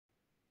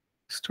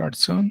Start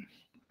soon.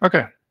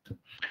 Okay.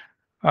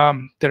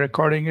 The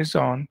recording is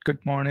on.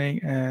 Good morning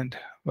and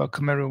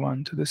welcome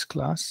everyone to this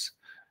class,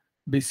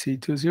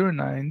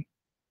 BC209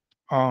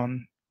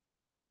 on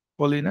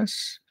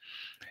Holiness.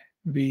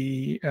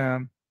 This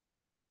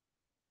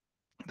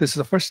is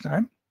the first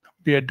time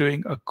we are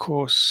doing a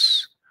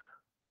course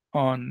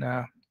on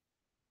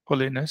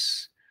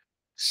Holiness.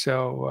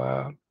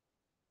 So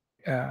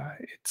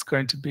it's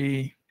going to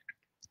be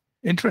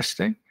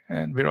interesting,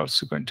 and we're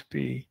also going to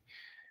be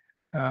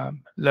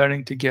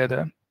learning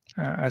together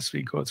as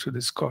we go through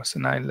this course.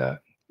 And I'll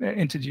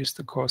introduce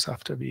the course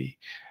after we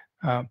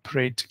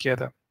pray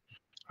together.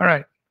 All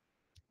right.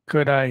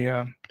 Could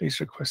I please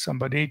request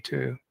somebody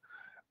to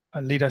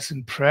lead us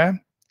in prayer,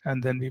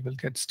 and then we will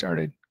get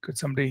started. Could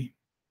somebody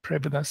pray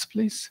with us,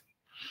 please?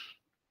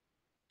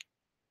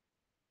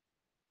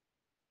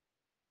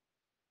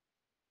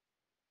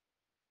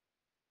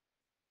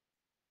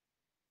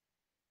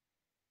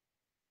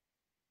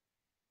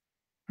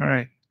 All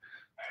right.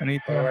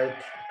 Anita? All right,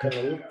 can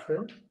we pray?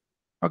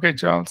 Okay,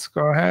 Charles,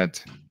 go ahead.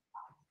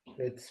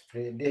 Let's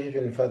pray. Dear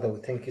Heavenly Father, we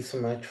thank you so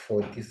much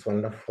for this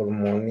wonderful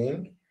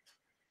morning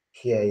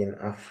here in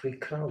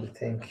Africa. We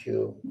thank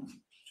you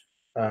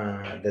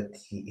that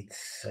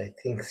it's, I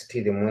think,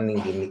 still the morning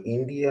in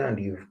India and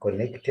you've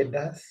connected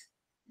us.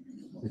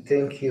 We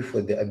thank you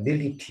for the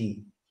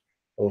ability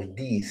of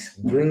this,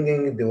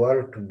 bringing the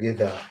world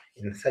together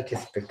in such a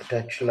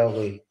spectacular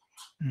way.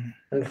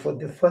 And for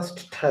the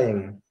first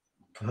time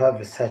to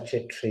have such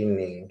a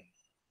training,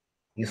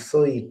 you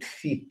saw it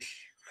fit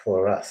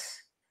for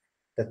us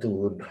that we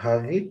would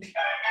have it.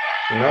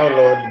 Now,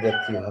 Lord,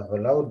 that you have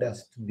allowed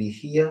us to be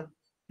here,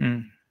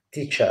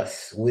 teach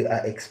us. We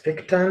are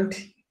expectant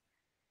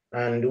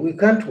and we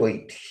can't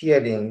wait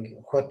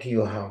hearing what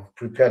you have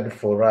prepared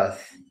for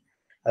us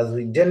as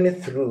we journey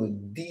through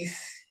this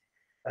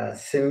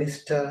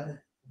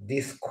semester,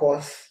 this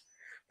course,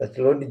 that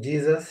Lord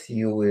Jesus,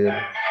 you will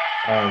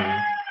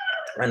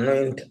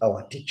anoint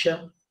our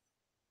teacher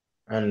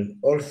and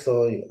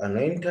also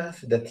anoint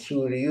us that he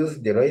will use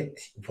the right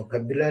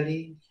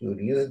vocabulary, he will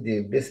use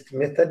the best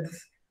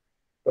methods,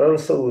 but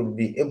also will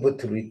be able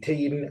to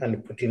retain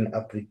and put in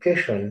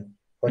application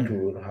what we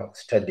will have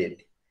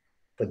studied.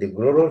 For the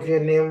glory of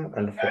your name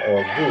and for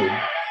our good,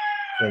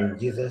 in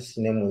Jesus'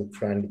 name we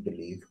pray and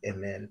believe.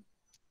 Amen.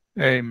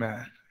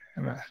 Amen.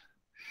 Amen.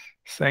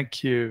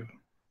 Thank you.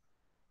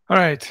 All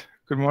right.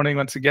 Good morning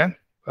once again.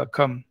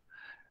 Welcome,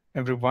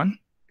 everyone.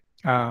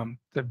 I'm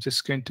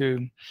just going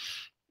to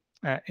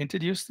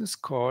introduce this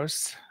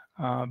course,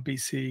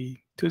 BC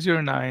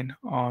 209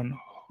 on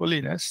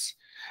Holiness.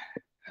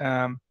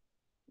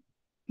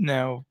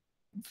 Now,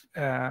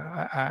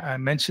 I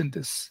mentioned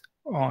this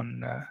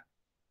on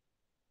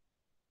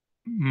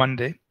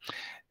Monday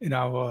in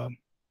our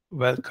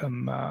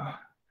welcome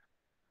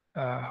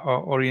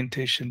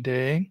orientation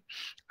day.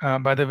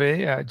 By the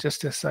way,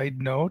 just a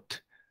side note,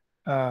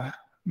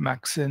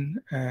 Maxine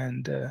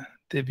and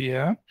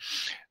Divya,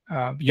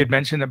 you had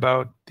mentioned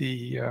about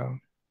the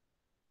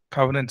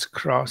Covenants,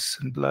 Cross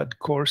and Blood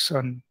course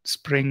on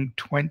spring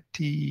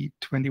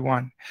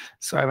 2021.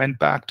 So I went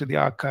back to the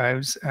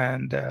archives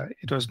and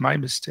it was my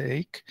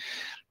mistake.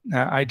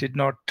 I did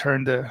not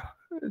turn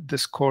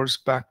this course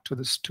back to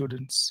the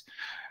students.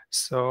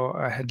 So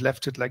I had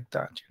left it like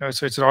that.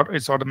 So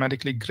it's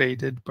automatically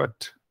graded,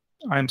 but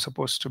I'm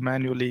supposed to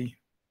manually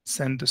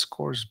send this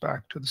course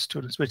back to the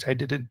students, which I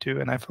didn't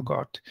do and I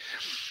forgot.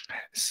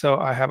 So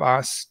I have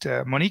asked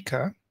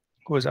Monica,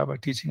 who is our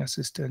teaching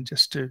assistant,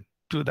 just to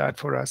do that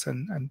for us,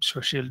 and I'm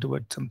sure she'll do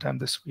it sometime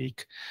this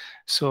week.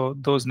 So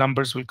those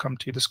numbers will come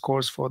to you. The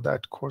scores for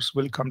that course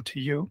will come to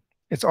you.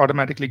 It's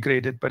automatically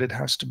graded, but it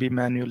has to be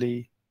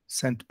manually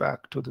sent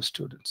back to the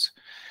students.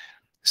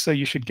 So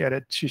you should get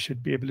it. She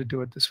should be able to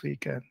do it this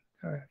week, and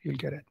you'll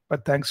get it.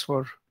 But thanks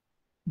for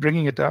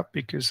bringing it up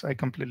because I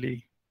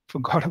completely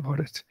forgot about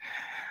it.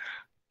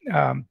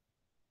 All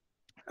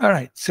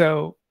right.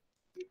 So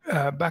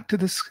back to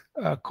this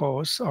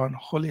course on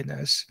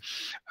holiness.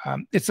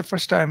 It's the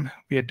first time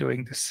we are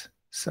doing this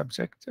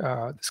subject,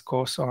 this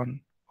course on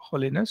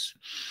holiness,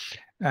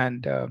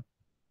 and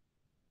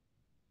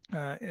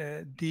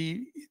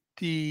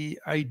the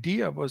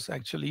idea was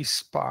actually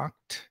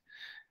sparked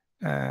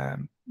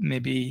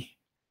maybe,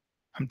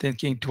 I'm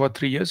thinking 2 or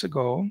 3 years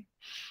ago,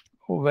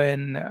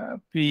 when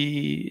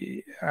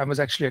I was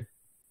actually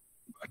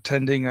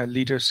attending a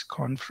leaders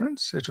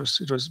conference. It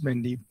was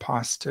mainly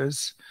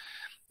pastors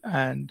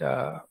and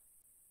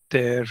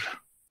their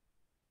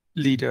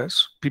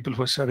leaders, people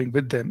who are serving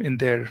with them in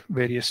their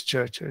various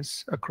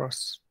churches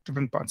across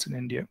different parts in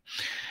India.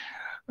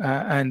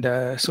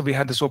 So we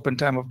had this open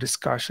time of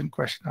discussion,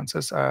 question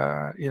answers,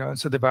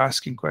 so they were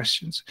asking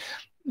questions.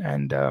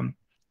 And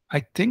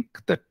I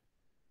think the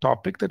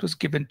topic that was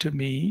given to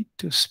me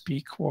to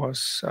speak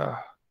was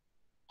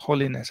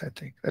holiness. I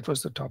think that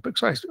was the topic.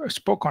 So I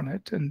spoke on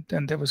it, and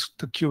then there was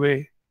the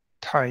QA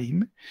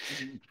time.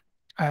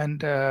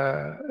 And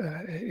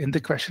in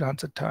the question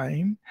answer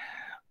time,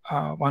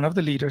 one of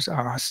the leaders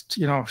asked,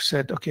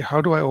 said, okay,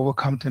 how do I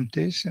overcome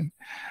temptation?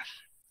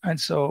 And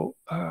so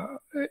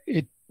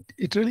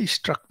it really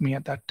struck me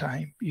at that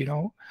time,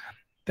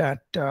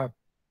 that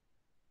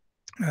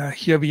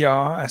here we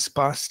are as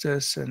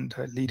pastors and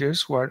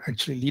leaders who are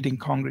actually leading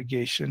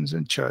congregations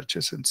and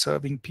churches and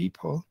serving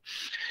people,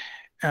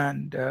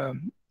 and a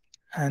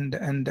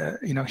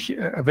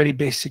very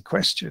basic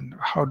question: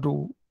 how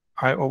do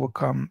I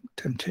overcome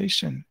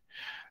temptation?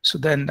 So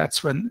then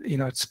that's when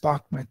it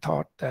sparked my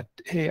thought that,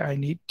 hey,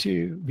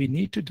 we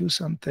need to do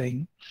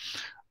something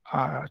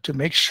to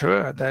make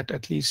sure that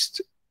at least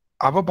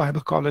our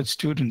Bible college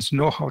students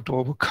know how to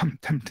overcome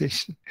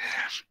temptation.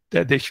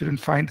 That they shouldn't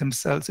find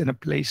themselves in a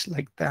place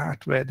like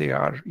that where they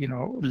are,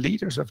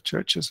 leaders of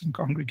churches and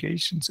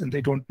congregations, and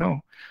they don't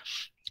know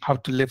how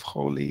to live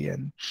holy,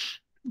 and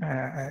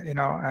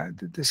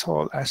this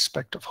whole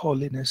aspect of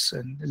holiness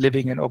and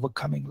living an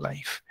overcoming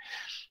life.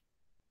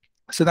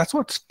 So that's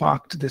what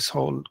sparked this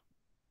whole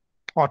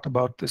thought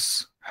about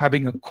this,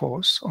 having a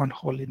course on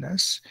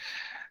holiness.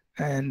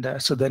 And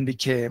so then I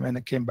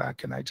came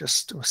back, and I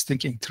just was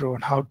thinking through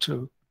on how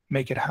to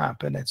make it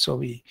happen. And so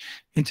we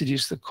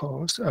introduced the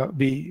course.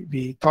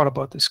 We thought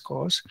about this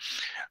course.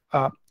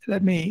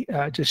 Let me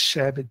just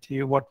share with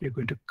you what we're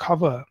going to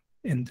cover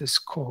in this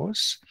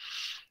course.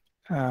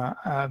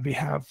 We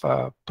have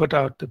put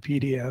out the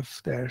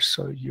PDF there,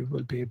 so you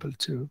will be able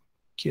to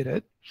get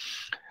it.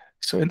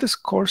 So in this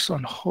course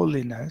on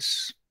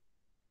holiness,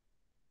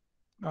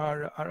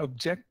 our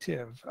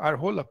objective, our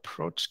whole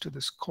approach to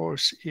this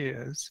course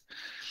is,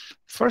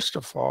 first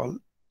of all,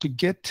 to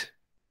get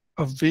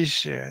a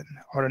vision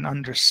or an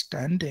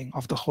understanding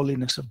of the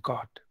holiness of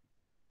God,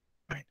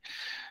 right?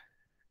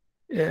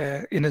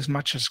 In as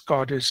much as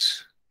God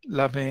is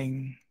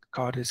loving,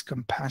 God is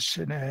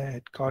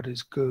compassionate, God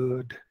is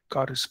good,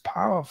 God is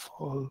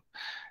powerful,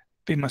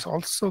 we must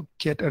also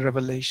get a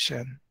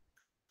revelation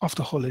of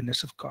the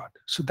holiness of God.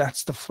 So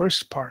that's the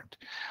first part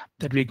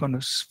that we're going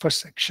to,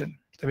 first section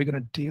that we're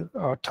going to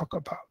talk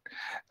about.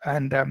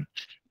 And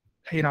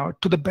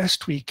to the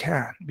best we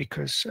can,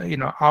 because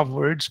our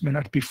words may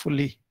not be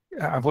fully,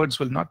 our words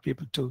will not be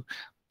able to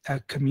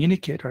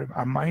communicate, or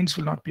our minds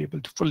will not be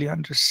able to fully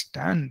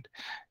understand,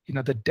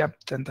 the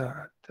depth and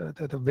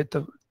the width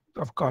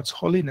of God's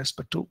holiness.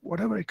 But to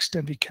whatever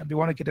extent we can, we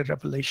want to get a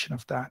revelation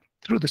of that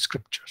through the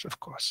scriptures, of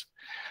course.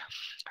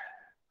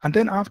 And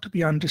then after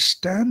we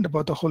understand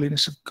about the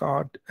holiness of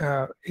God,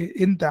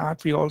 in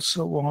that we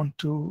also want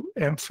to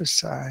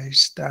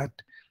emphasize that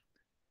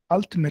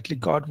ultimately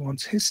God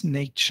wants his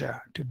nature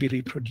to be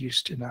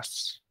reproduced in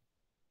us,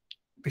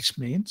 which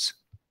means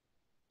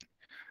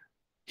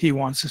he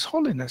wants his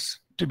holiness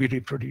to be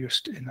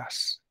reproduced in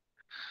us.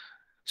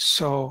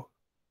 So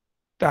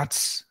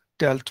that's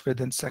dealt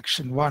with in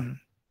section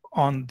 1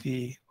 on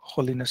the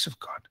holiness of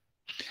God.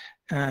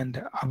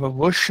 And our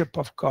worship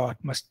of God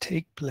must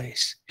take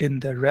place in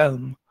the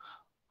realm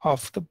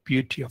of the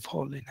beauty of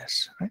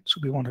holiness, right? So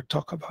we want to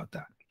talk about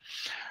that.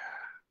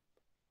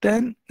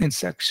 Then in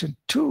section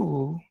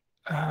 2,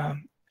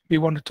 we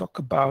want to talk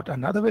about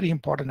another very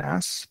important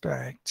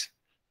aspect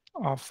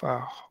of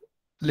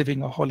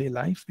living a holy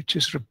life, which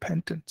is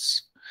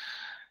repentance.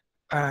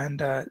 And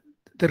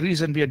the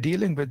reason we are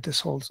dealing with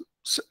this whole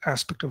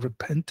aspect of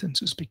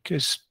repentance is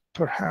because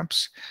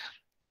perhaps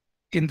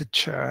in the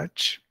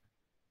church,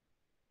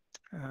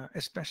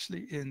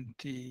 especially in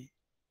the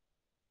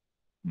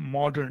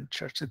modern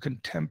church, the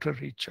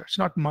contemporary church,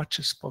 not much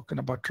is spoken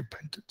about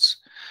repentance.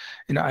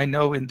 I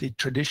know in the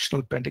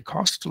traditional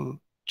Pentecostal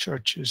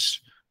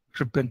churches,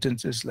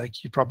 repentance is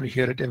like, you probably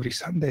hear it every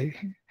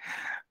Sunday.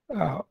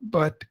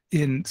 But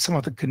in some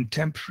of the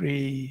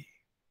contemporary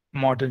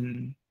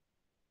modern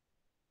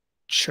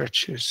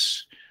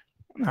churches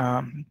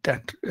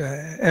that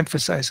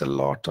emphasize a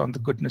lot on the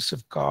goodness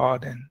of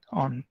God and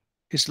on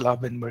his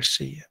love and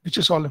mercy, which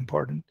is all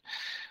important,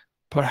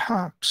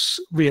 perhaps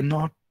we are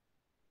not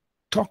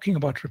talking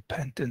about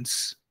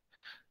repentance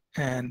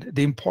and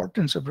the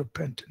importance of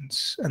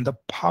repentance and the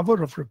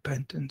power of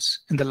repentance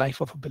in the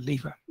life of a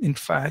believer. In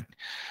fact,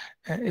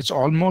 it's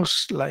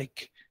almost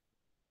like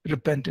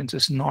repentance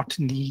is not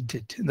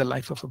needed in the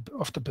life of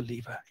the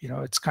believer.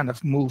 It's kind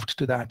of moved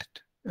to that,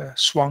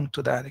 swung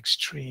to that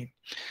extreme.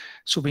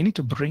 So we need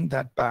to bring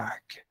that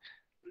back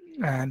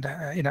and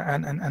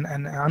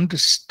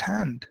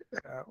understand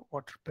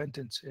what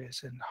repentance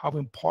is and how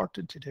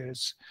important it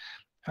is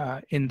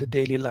in the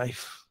daily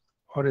life,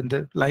 or in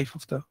the life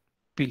of the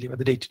believer,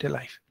 the day-to-day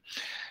life.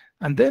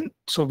 And then,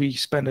 so we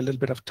spend a little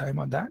bit of time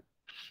on that.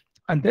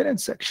 And then in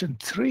section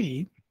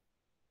 3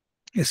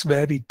 is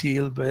where we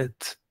deal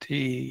with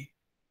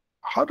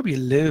how do we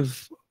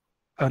live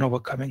an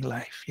overcoming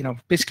life?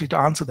 Basically to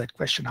answer that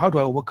question, how do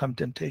I overcome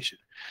temptation?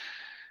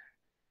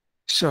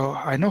 So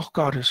I know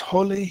God is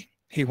holy.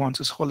 He wants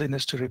his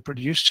holiness to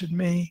reproduce in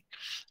me.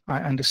 I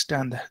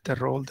understand the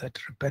role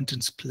that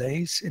repentance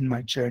plays in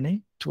my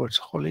journey towards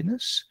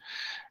holiness.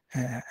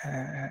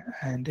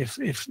 And if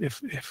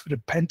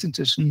repentance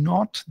is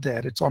not there,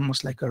 it's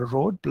almost like a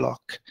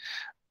roadblock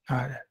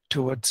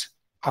towards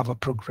our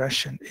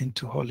progression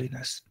into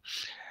holiness.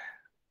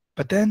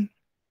 But then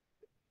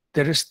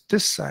there is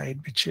this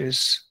side, which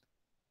is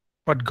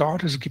what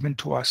God has given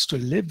to us to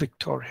live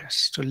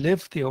victorious, to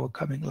live the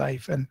overcoming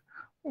life and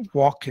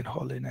walk in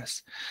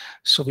holiness.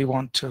 So we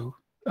want to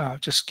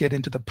just get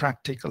into the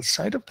practical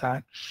side of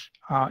that,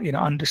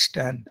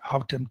 understand how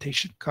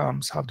temptation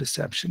comes, how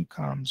deception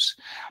comes,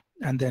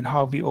 and then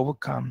how we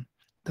overcome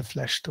the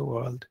flesh, the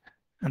world,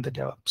 and the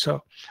devil.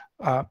 So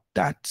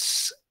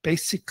that's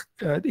basic,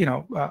 an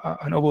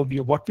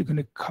overview of what we're going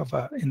to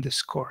cover in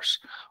this course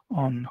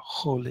on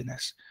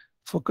holiness.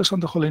 Focus on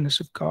the holiness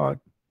of God,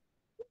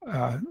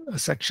 a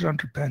section on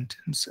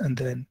repentance, and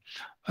then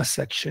a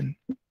section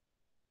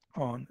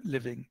on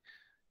living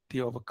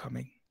the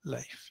overcoming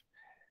life.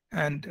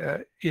 And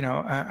I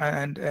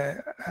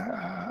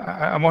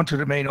want to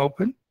remain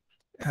open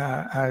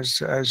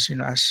as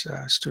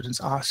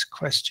students ask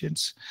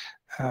questions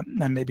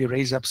and maybe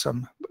raise up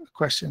some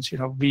questions.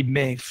 We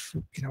may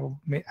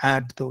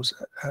add those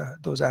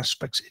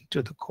aspects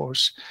into the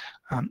course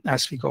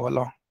as we go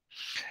along.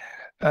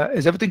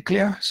 Is everything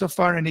clear so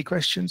far? Any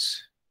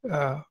questions?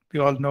 We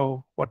all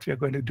know what we are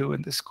going to do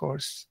in this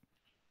course.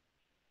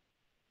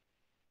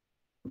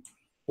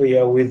 We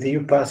are with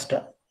you,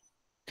 Pastor.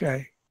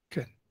 Okay,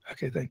 good.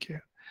 Okay, thank you.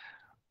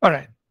 All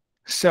right.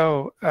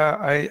 So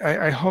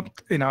I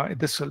hope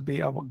this will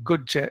be a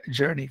good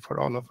journey for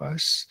all of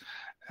us.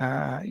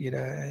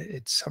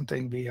 It's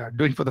something we are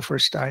doing for the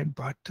first time,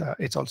 but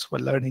it's also a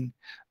learning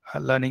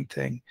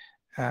thing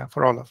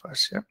for all of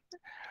us. Yeah.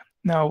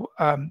 Now,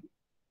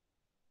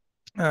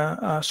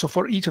 so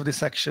for each of the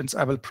sections,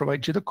 I will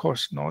provide you the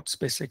course notes.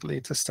 Basically,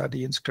 it's a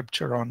study in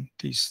scripture on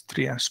these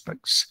three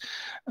aspects.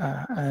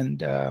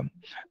 I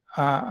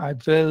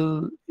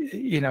will,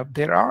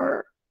 there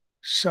are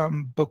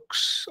some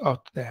books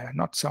out there,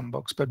 not some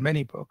books, but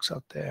many books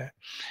out there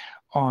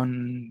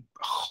on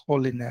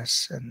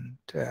holiness and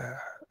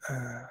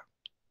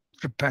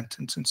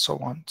repentance and so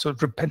on. So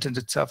repentance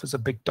itself is a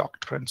big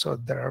doctrine. So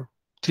there are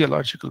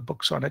theological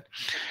books on it.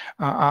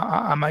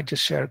 I might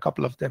just share a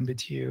couple of them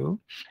with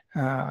you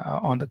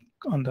on the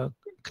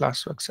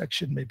classwork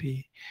section,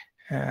 maybe.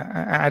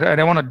 I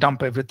don't want to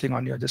dump everything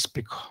on you. Just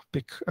pick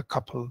a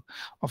couple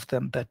of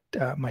them that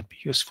might be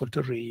useful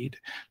to read,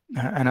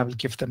 and I will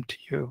give them to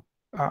you.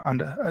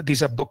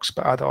 These are books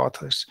by other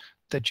authors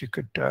that you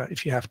could,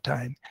 if you have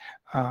time,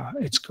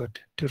 it's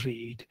good to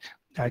read,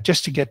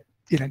 just to get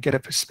a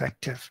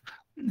perspective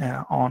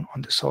on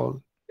this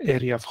whole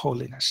area of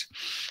holiness.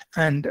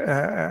 And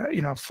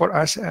for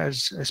us,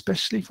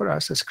 especially for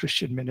us as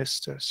Christian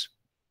ministers,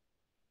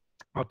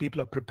 or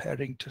people are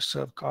preparing to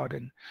serve God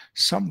in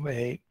some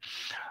way,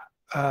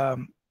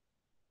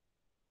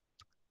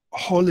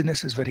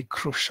 holiness is very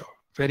crucial,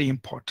 very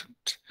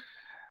important.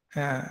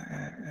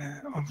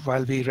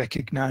 While we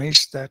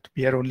recognize that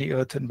we are only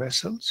earthen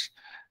vessels,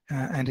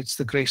 and it's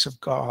the grace of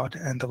God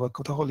and the work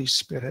of the Holy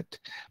Spirit,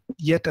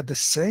 yet at the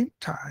same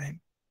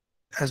time,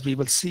 as we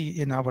will see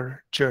in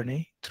our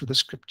journey through the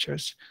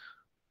scriptures,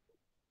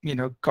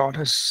 God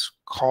has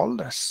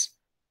called us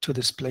to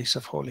this place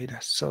of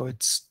holiness. So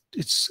it's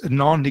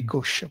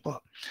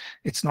non-negotiable.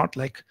 It's not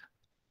like,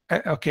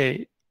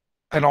 okay,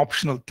 an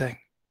optional thing,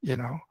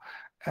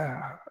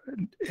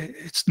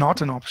 it's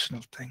not an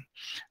optional thing,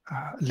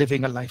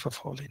 living a life of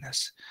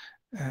holiness.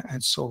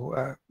 And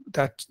so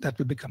that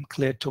will become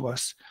clear to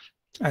us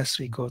as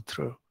we go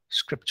through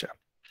scripture.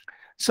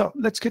 So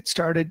let's get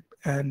started.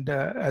 And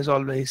as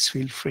always,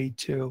 feel free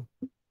to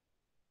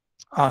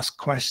ask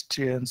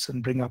questions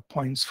and bring up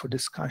points for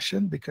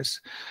discussion, because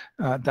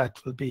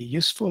that will be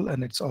useful,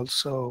 and it'll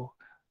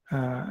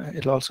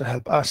also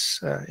help us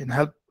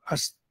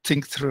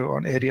think through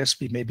on areas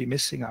we may be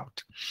missing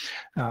out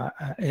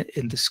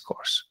in this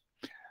course.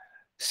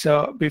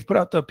 So we've put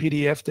out the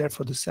PDF there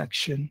for the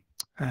section,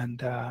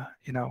 and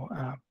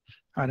I'd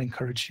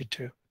encourage you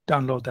to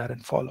download that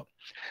and follow.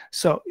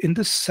 So in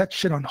this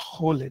section on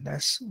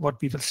holiness, what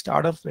we will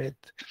start off with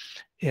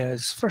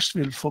is, first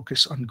we'll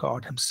focus on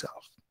God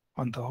himself,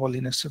 on the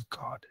holiness of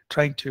God,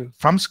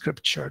 from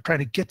scripture, trying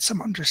to get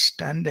some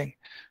understanding.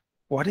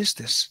 What is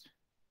this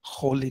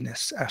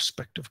holiness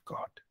aspect of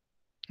God,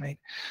 right?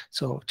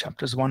 So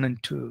chapters 1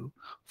 and 2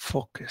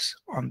 focus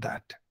on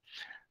that.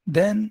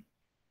 Then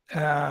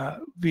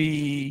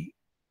we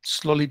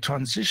slowly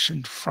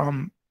transitioned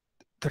from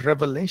the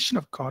revelation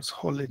of God's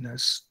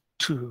holiness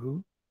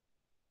to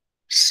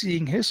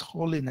seeing his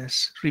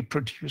holiness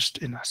reproduced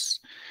in us.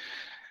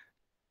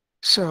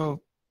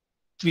 So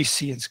we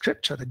see in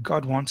scripture that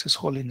God wants his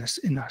holiness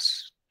in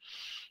us.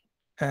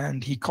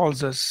 And he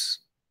calls us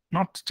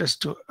not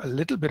just to a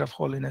little bit of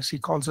holiness, he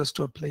calls us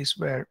to a place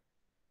where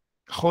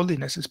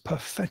holiness is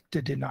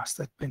perfected in us.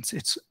 That means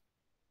it's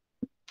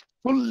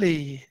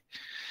fully,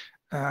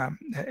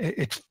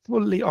 it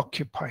fully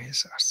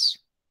occupies us.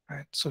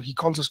 Right? So he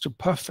calls us to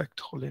perfect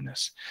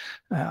holiness.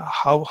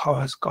 How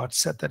has God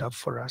set that up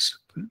for us?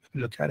 We'll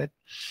look at it.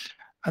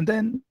 And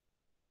then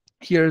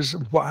here's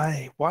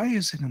why. Why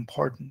is it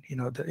important?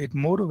 It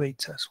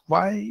motivates us.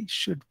 Why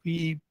should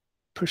we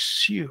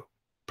pursue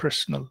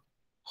personal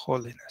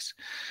holiness?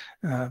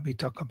 We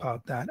talk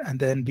about that. And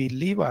then we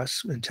leave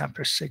us in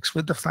chapter 6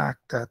 with the fact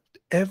that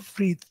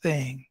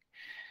everything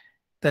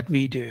that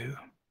we do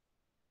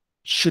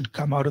should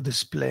come out of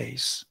this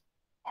place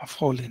of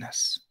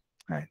holiness,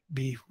 right?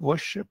 We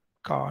worship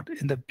God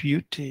in the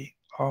beauty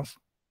of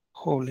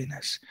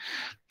holiness.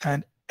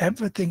 And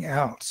everything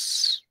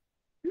else,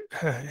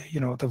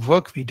 the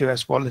work we do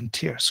as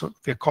volunteers, so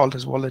we're called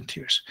as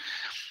volunteers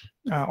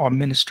or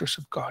ministers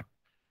of God.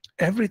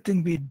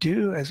 Everything we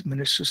do as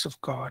ministers of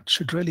God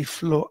should really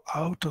flow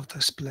out of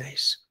this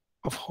place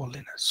of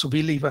holiness. So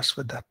we leave us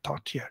with that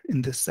thought here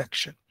in this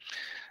section.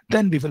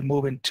 Then we will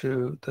move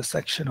into the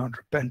section on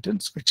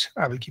repentance, which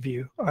I will give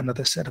you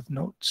another set of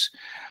notes.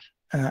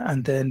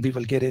 And then we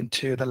will get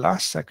into the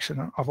last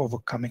section of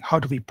overcoming. How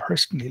do we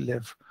personally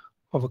live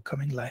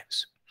overcoming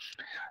lives?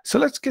 So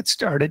let's get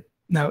started.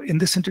 Now, in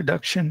this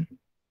introduction,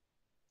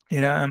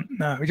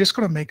 we're just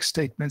going to make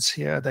statements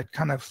here that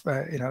kind of,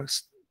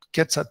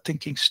 gets our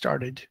thinking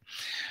started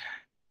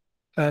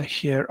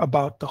here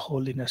about the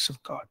holiness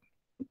of God.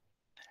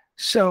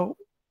 So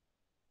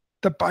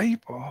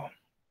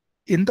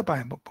in the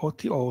Bible, both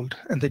the Old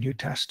and the New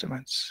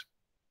Testaments,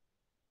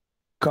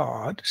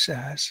 God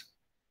says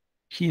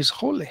he is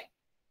holy.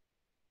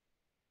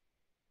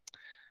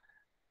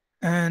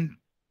 And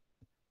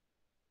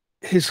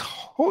his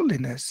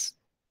holiness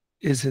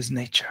is his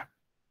nature.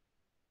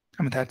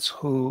 I mean, that's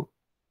who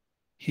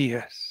he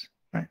is,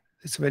 right?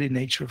 It's the very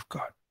nature of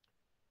God.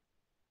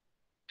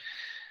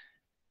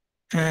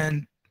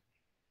 And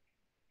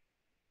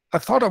a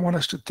thought I want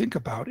us to think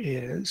about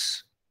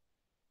is,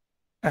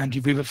 and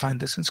we will find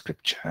this in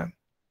Scripture,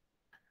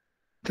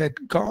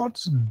 that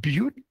God's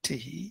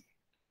beauty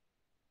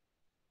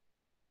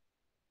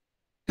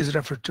is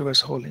referred to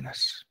as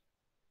holiness.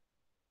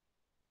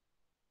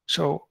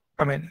 So,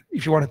 I mean,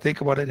 if you want to think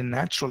about it in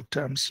natural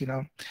terms,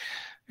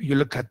 you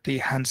look at the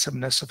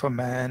handsomeness of a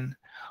man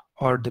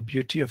or the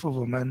beauty of a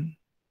woman,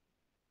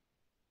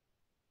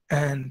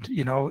 and,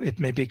 it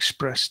may be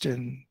expressed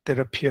in their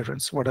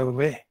appearance, whatever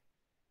way.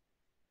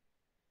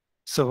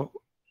 So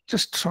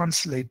just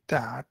translate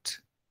that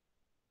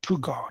to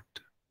God,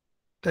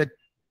 that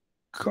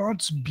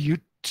God's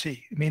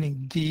beauty,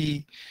 meaning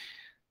the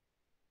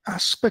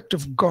aspect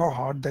of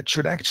God that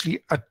should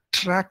actually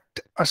attract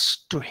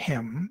us to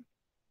him,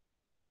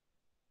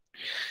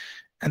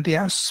 and the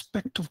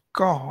aspect of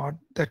God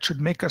that should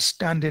make us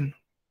stand in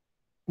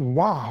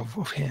wow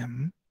of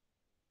him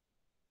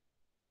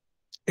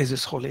is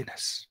his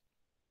holiness.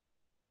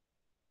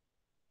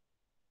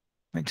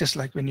 And just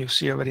like when you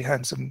see a very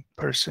handsome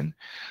person,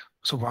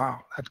 so wow,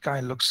 that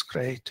guy looks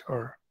great,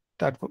 or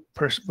that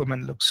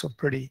woman looks so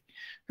pretty.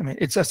 I mean,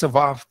 it's just a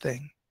wow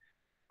thing.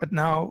 But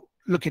now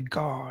look at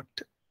God.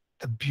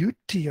 The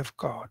beauty of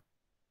God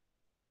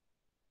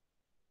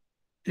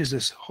is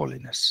his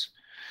holiness.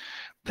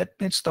 That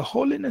means the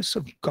holiness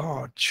of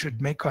God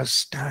should make us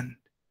stand,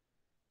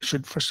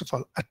 should first of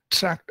all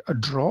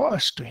draw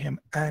us to him,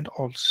 and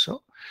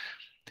also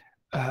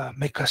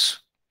make us,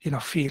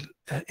 feel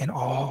in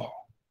awe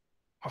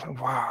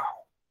of, wow,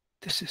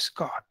 this is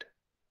God.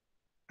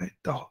 Right?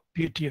 The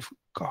beauty of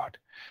God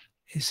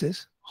is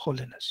his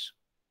holiness.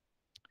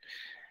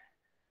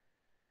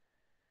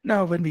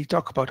 Now, when we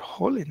talk about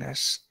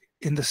holiness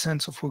in the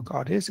sense of who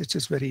God is, it's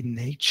his very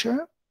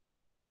nature.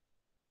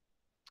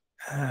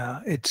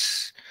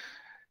 It's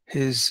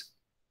his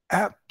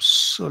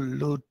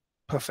absolute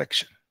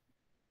perfection,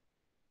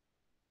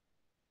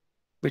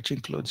 which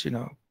includes,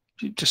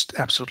 just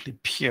absolutely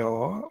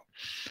pure,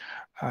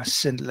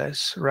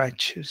 sinless,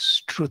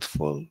 righteous,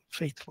 truthful,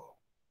 faithful.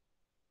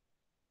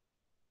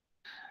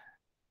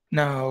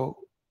 Now,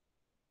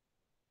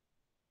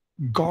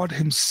 God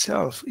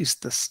himself is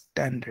the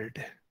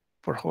standard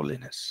for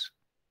holiness.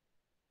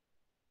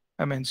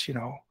 That means,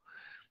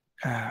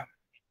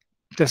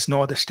 there's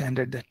no other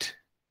standard that,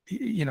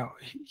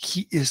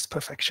 he is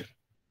perfection.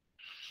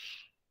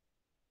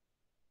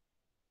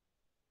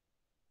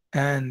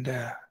 And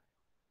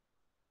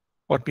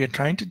what we are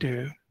trying to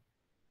do,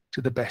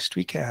 to the best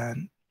we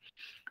can,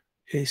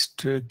 is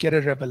to get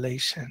a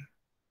revelation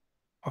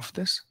of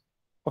this,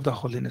 of the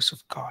holiness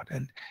of God,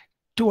 and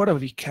do whatever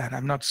we can.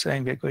 I'm not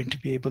saying we're going to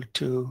be able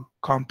to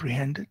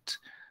comprehend it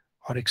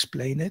or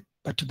explain it,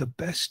 but to the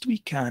best we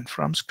can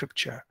from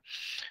Scripture,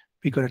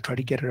 we're going to try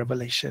to get a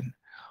revelation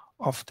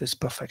of this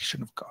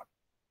perfection of God.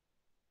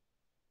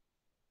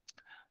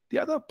 The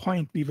other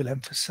point we will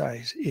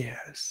emphasize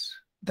is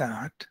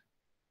that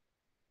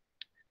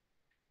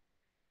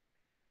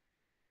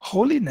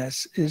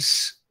holiness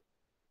is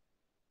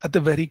at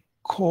the very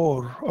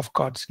core of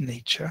God's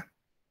nature,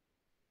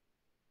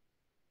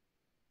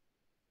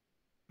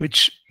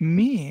 which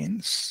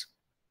means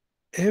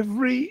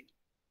every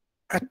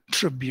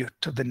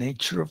attribute of the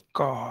nature of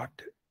God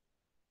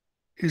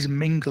is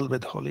mingled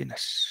with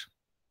holiness.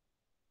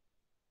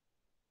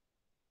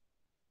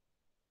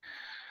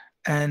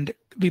 And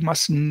we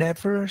must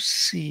never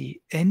see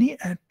any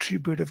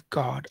attribute of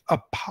God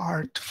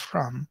apart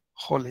from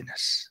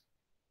holiness.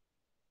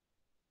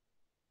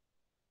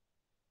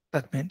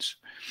 That means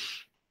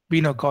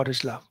we know God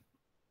is love.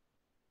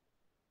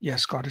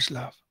 Yes, God is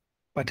love.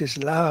 But his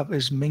love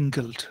is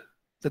mingled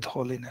with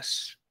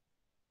holiness.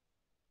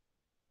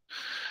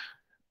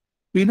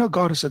 We know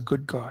God is a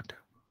good God.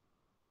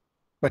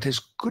 but his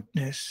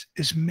goodness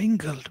is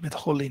mingled with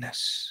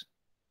holiness.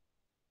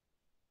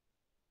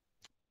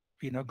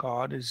 We know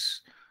God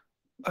is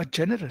a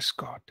generous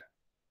God,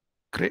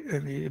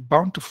 a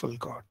bountiful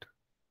God,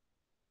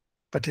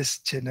 but his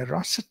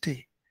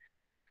generosity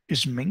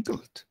is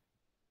mingled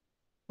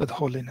with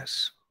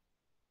holiness.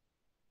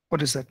 What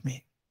does that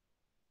mean?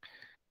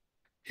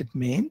 It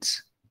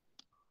means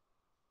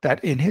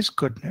that in his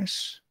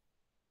goodness,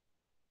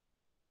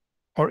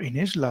 or in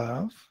his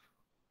love,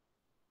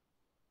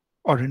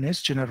 or in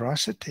his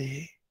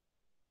generosity,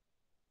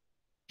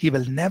 he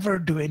will never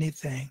do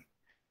anything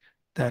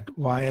that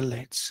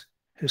violates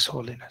his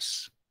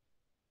holiness.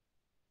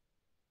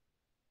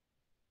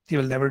 He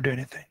will never do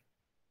anything.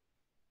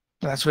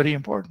 That's very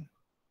important.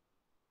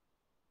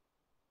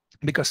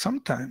 Because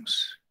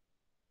sometimes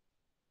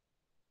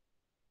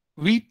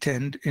we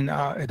tend in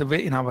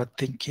our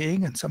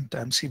thinking, and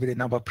sometimes even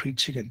in our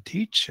preaching and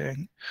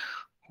teaching,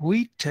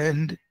 we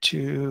tend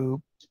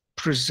to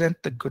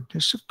present the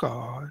goodness of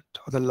God,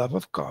 or the love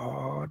of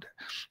God,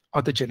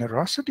 or the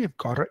generosity of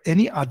God, or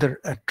any other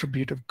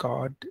attribute of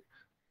God.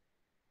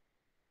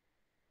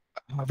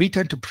 We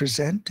tend to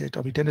present it,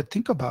 or we tend to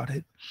think about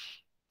it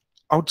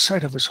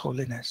outside of his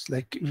holiness.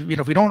 Like, we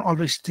don't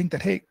always think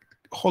that, hey,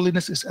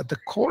 holiness is at the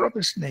core of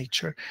his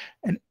nature,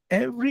 and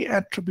every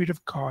attribute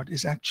of God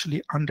is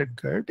actually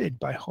undergirded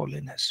by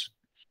holiness.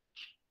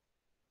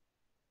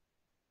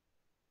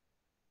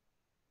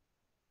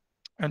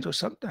 And so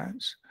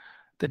sometimes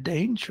the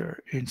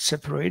danger in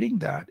separating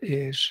that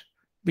is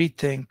we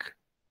think,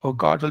 oh,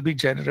 God will be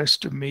generous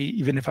to me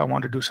even if I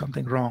want to do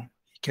something wrong.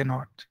 He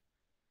cannot.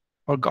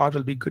 Or God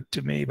will be good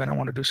to me when I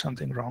want to do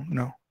something wrong.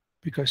 No,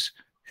 because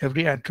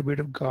every attribute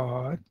of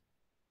God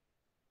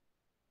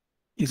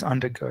is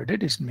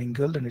undergirded, is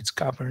mingled, and it's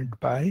governed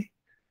by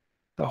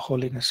the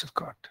holiness of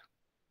God.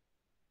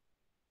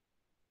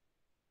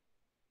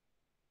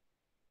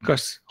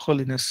 Because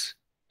holiness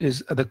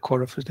is at the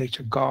core of his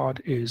nature.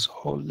 God is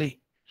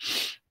holy.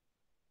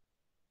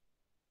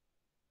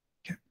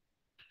 Okay.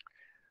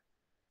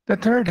 The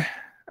third,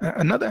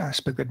 another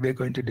aspect that we're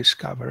going to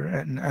discover,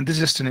 and this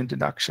is just an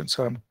introduction,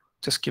 so I'm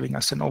just giving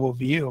us an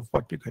overview of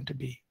what we're going to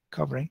be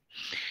covering,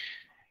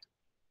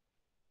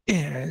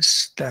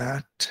 is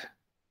that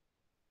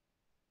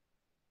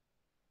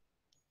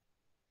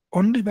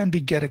only when we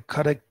get a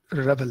correct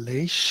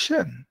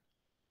revelation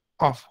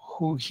of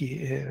who he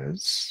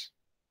is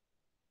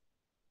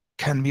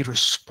can we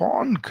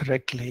respond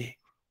correctly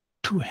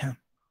to him.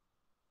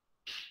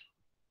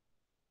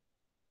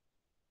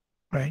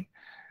 Right?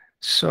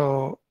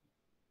 So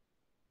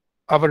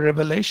our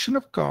revelation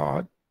of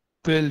God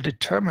will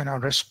determine our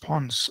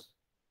response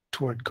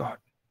toward God.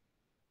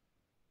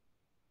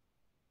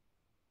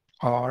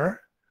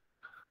 Or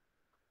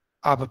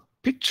our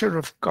picture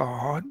of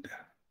God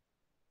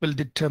will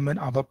determine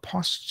our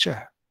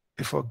posture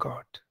before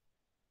God.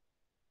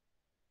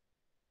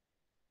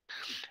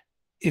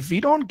 If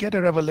we don't get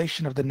a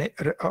revelation of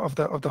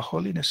the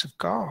holiness of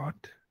God,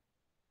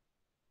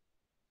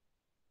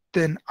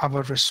 then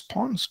our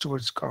response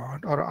towards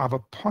God, or our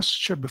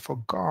posture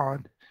before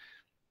God,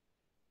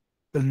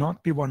 will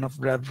not be one of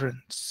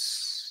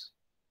reverence.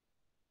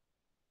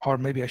 Or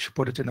maybe I should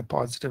put it in a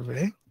positive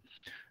way.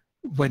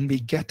 When we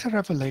get a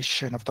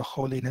revelation of the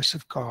holiness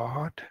of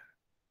God,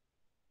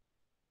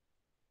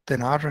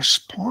 then our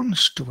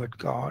response toward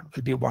God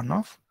will be one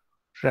of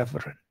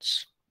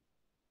reverence.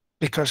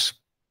 Because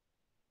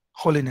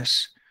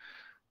holiness,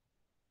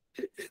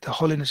 the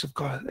holiness of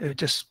God, it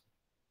just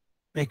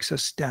makes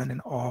us stand in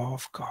awe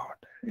of God,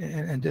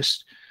 and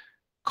just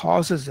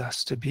causes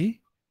us to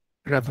be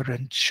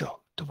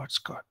reverential towards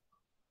God.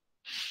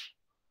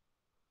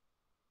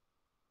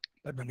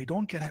 But when we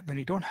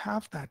don't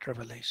have that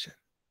revelation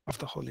of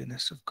the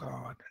holiness of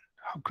God and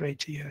how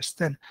great he is,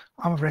 then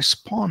our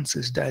response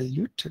is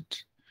diluted.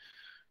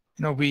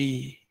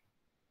 We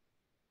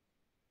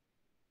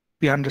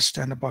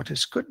understand about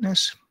his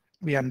goodness,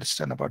 we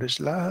understand about his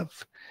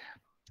love,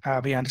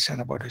 we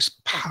understand about his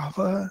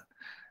power,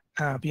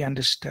 we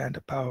understand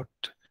about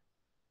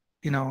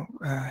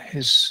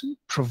his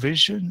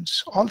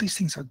provisions. All these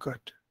things are good.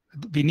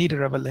 We need a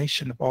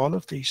revelation of all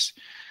of these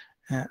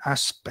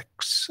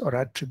aspects or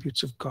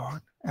attributes of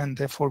God, and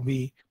therefore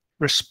we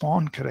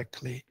respond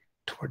correctly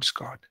towards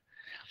God.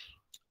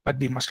 But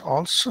we must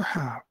also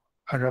have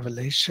a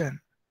revelation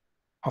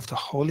of the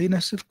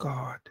holiness of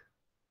God,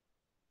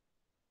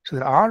 so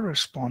that our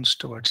response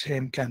towards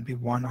him can be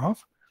one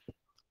of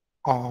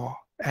awe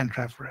and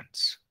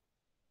reverence.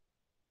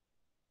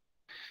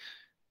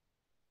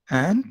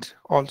 And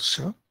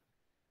also,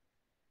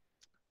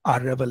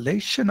 our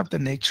revelation of the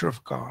nature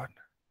of God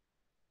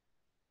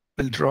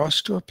will draw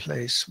us to a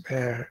place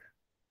where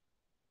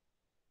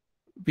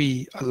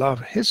we allow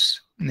his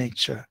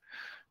nature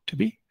to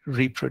be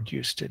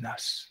reproduced in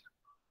us.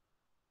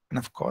 And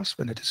of course,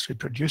 when it is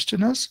reproduced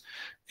in us,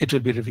 it will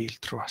be revealed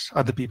through us.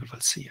 Other people will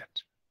see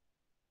it.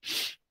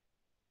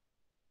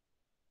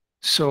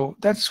 So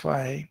that's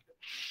why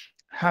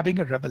having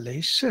a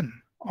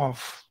revelation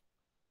of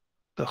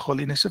the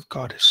holiness of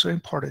God is so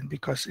important,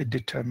 because it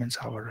determines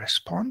our response. It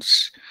determines our posture before God. And it determines our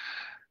response. And it determines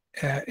our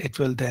it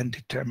will then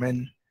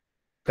determine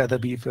whether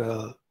we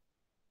will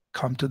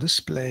come to this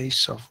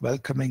place of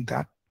welcoming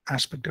that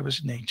aspect of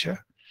his nature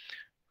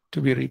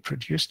to be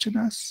reproduced in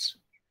us,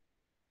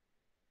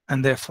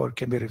 and therefore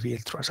can be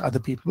revealed through us. Other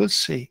people will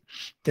see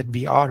that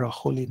we are a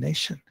holy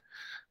nation.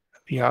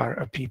 We are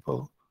a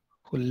people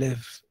who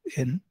live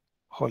in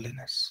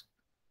holiness.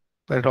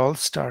 But it all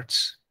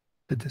starts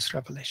with this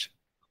revelation.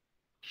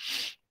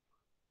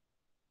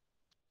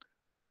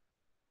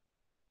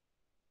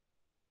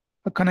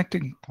 A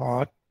connecting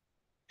thought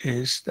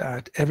is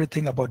that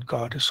everything about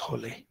God is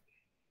holy.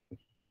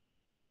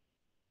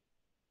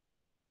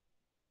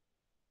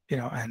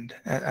 And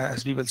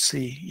as we will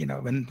see,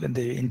 when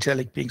the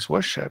angelic beings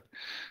worship,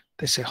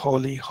 they say,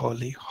 holy,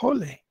 holy,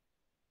 holy.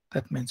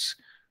 That means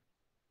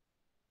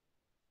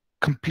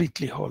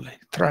completely holy,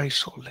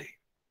 thrice holy.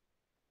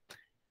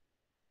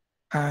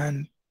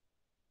 And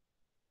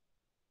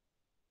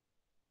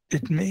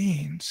it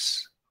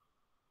means,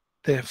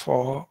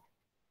 therefore,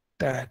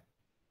 that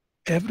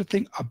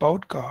everything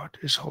about God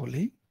is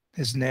holy.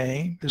 His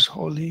name is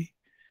holy.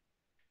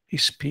 He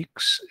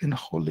speaks in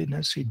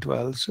holiness. He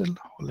dwells in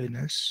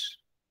holiness.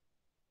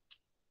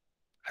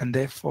 And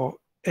therefore,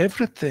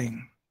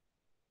 everything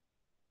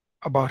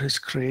about his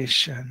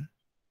creation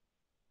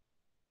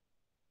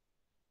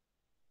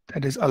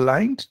that is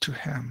aligned to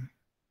him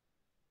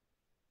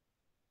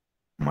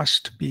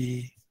must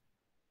be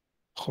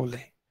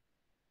holy.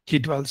 He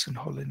dwells in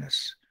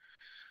holiness.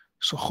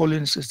 So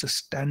holiness is the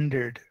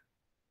standard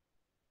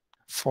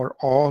for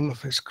all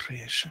of his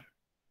creation.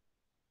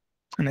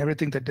 And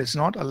everything that does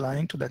not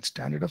align to that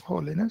standard of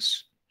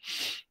holiness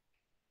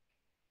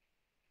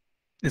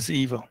is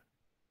evil.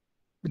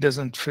 It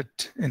doesn't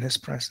fit in his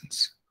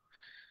presence.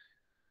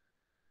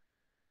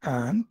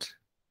 And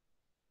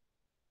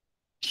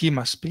he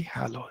must be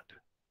hallowed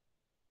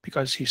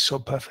because he's so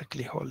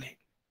perfectly holy.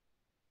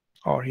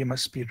 Or he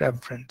must be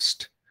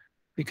reverenced,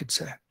 we could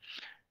say.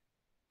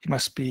 He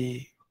must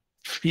be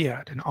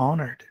feared and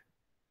honored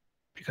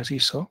because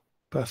he's so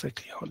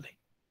perfectly holy.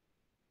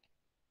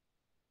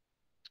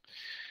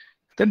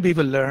 Then we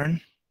will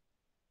learn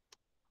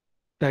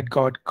that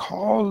God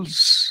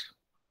calls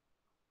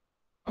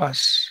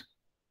us,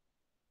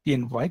 he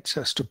invites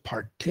us to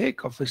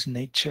partake of his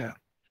nature,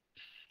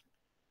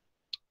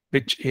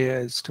 which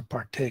is to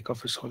partake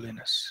of his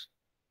holiness.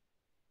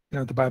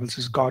 The Bible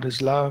says God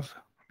is love,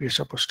 we are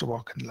supposed to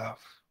walk in love.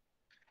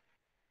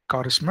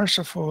 God is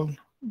merciful,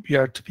 we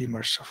are to be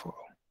merciful.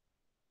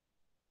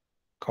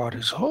 God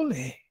is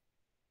holy,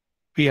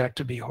 we are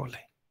to be holy.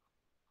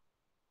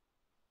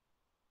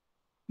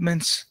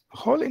 Means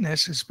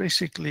holiness is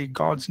basically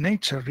God's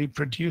nature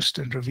reproduced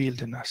and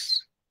revealed in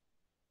us.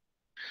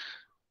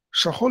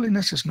 So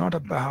holiness is not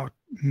about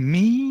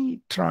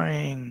me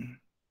trying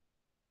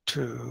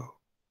to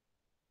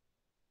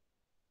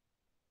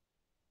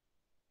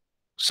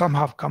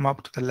somehow come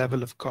up to the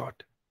level of God,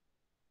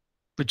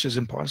 which is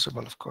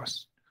impossible, of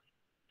course.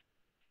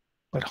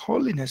 But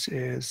holiness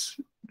is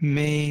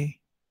me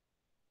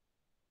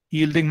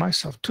yielding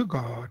myself to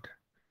God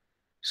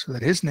so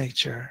that his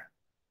nature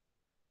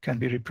can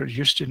be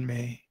reproduced in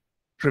me,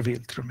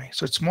 revealed through me.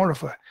 So it's more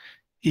of a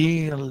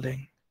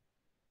yielding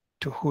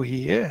to who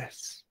he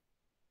is.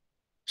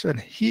 So that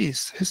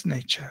his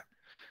nature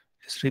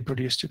is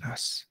reproduced in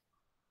us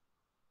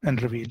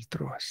and revealed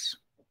through us.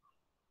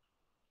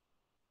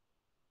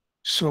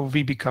 So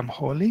we become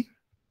holy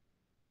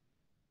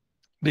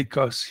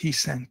because he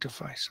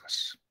sanctifies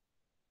us.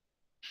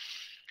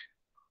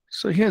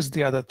 So here's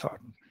the other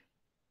thought.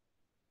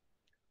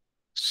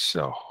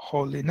 So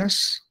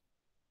holiness,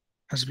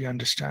 as we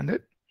understand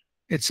it,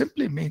 it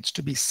simply means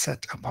to be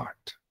set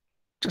apart.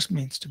 Just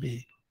means to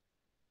be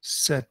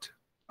set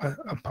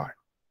apart.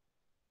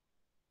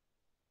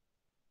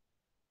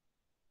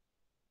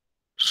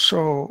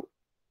 So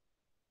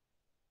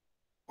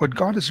what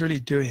God is really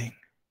doing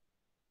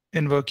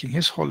in working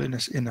his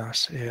holiness in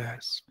us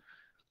is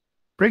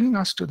bringing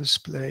us to this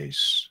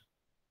place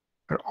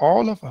where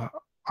all of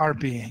our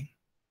being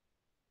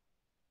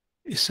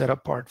is set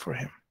apart for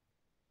him.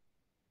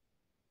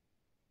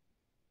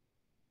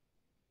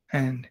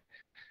 And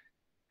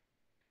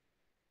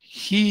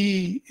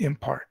he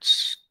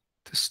imparts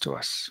this to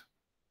us.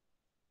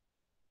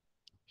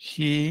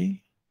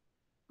 He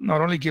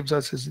not only gives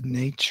us his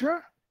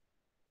nature,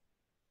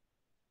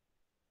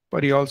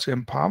 but he also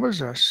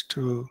empowers us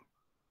to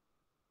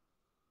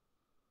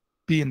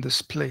be in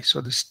this place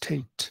or this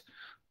state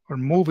or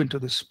move into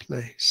this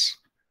place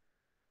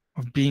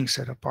of being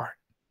set apart.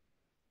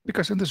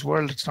 Because in this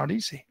world, it's not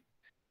easy.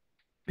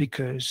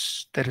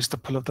 Because there is the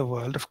pull of the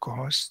world, of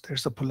course.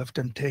 There's the pull of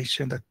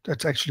temptation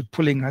that's actually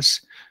pulling us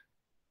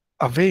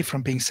away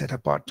from being set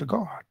apart to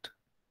God.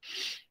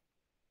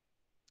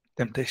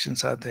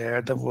 Temptations are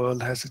there. The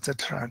world has its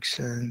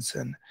attractions,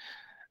 and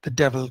the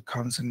devil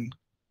comes and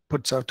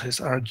puts out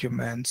his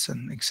arguments,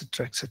 and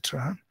etc.,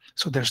 etc.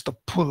 So there's the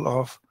pull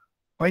of,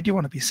 why do you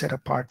want to be set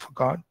apart for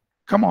God?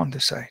 Come on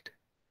this side.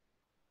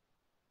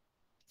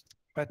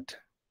 But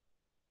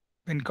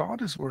when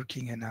God is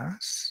working in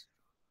us,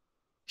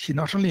 he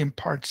not only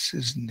imparts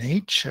his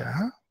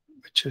nature,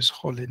 which is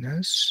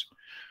holiness.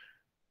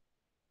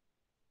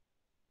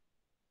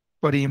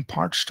 But he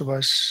imparts to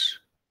us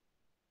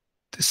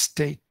the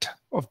state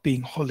of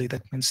being holy.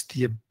 That means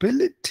the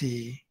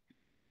ability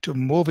to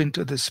move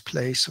into this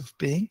place of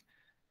being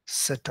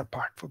set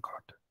apart for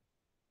God.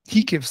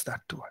 He gives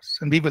that to us,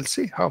 and we will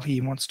see how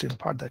he wants to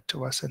impart that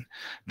to us. And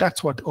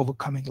that's what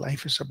overcoming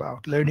life is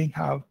about, learning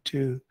how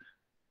to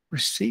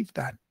receive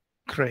that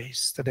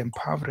grace, that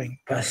empowering.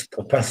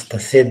 Pastor,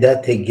 say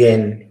that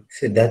again.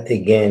 Say that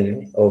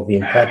again, of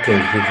imparting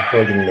his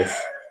holiness.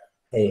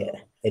 I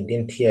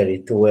didn't hear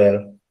it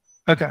well.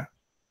 Okay.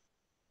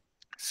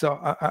 So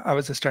I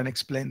was just trying to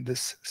explain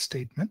this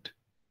statement.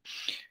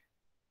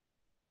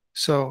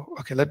 So,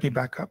 okay, let me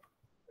back up.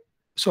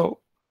 So,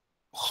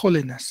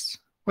 holiness,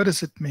 what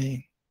does it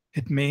mean?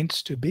 It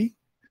means to be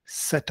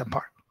set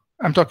apart.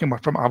 I'm talking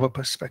about from our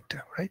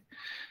perspective, right?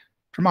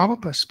 From our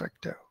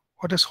perspective,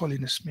 what does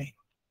holiness mean?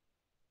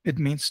 It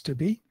means to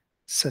be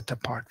set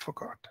apart for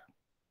God.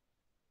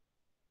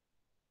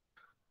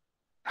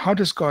 How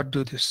does God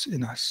do this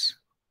in us?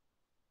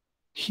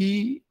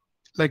 He,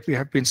 like we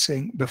have been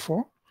saying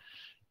before,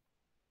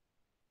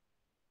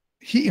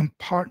 he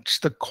imparts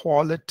the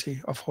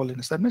quality of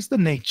holiness. That means the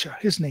nature,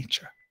 his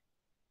nature.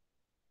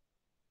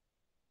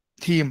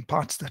 He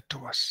imparts that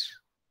to us.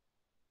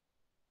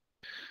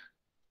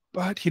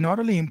 But he not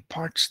only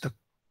imparts the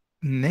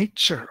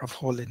nature of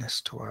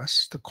holiness to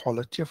us, the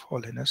quality of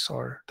holiness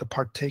or the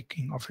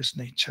partaking of his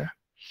nature,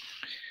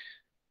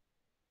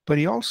 but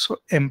he also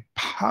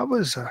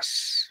empowers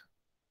us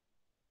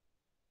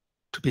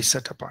to be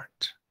set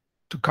apart,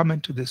 to come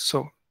into this,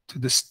 so to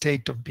the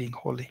state of being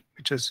holy,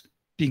 which is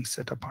being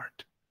set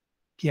apart.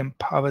 He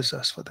empowers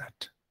us for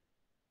that.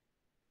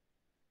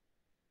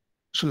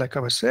 So like I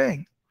was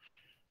saying,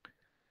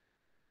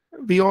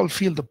 we all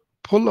feel the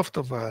pull of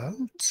the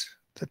world.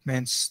 That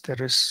means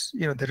there is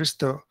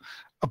the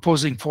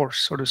opposing force,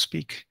 so to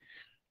speak,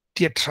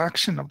 the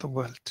attraction of the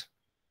world.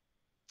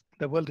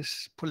 The world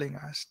is pulling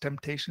us,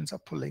 temptations are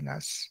pulling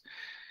us,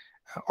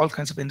 all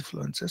kinds of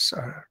influences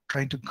are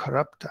trying to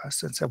corrupt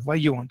us and say, why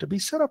you want to be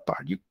set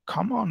apart? You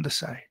come on the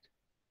side.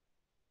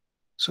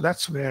 So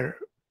that's where,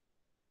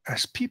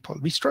 as people,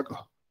 we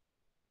struggle,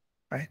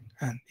 right?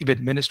 And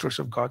even ministers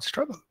of God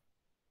struggle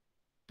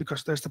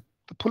because there's the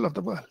pull of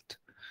the world.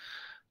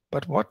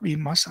 But what we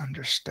must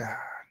understand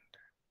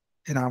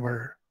in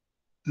our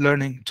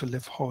learning to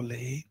live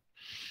holy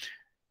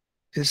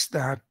is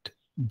that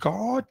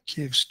God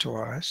gives to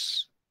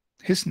us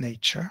his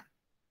nature,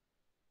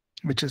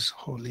 which is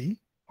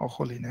holy or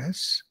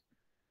holiness,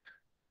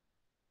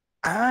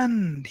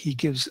 and he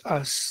gives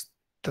us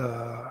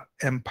the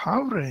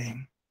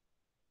empowering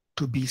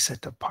to be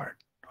set apart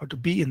or to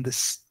be in the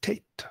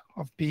state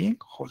of being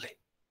holy.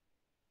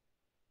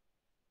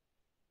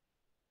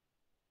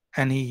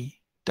 And he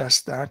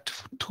does that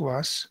to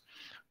us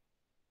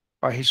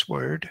by his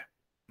word,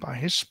 by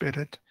his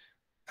spirit,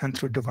 and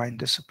through divine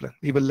discipline.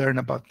 We will learn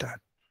about that.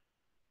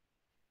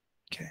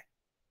 Okay.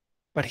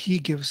 But he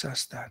gives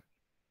us that.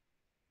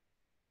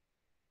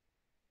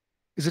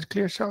 Is it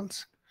clear,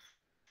 Charles?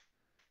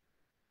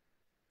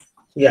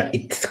 Yeah,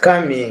 it's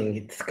coming.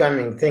 It's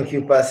coming. Thank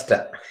you,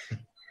 Pastor.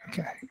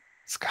 Okay.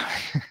 It's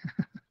coming.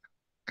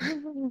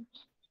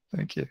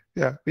 Thank you.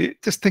 Yeah, we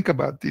just think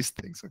about these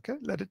things. Okay,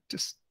 let it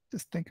just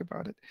think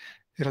about it.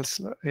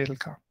 It'll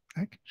come.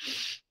 Right?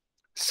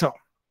 So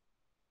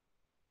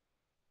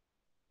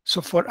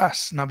for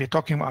us now, we're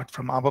talking about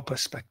from our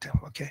perspective.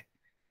 Okay,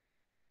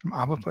 from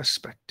our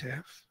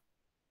perspective,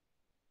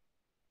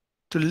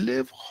 to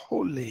live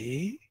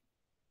holy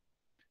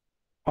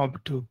or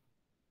to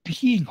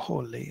being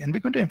holy, and we're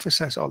going to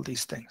emphasize all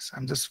these things.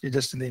 We're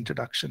just in the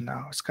introduction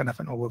now. It's kind of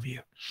an overview.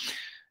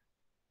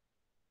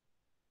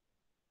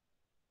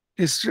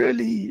 Is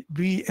really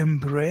we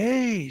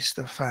embrace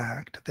the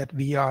fact that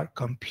we are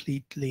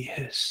completely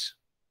his.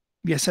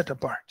 We are set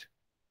apart,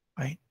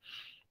 right?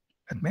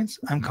 That means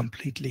I'm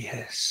completely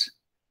his.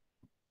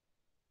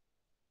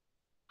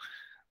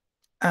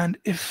 And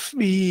if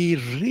we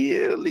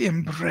really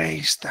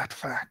embrace that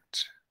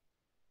fact,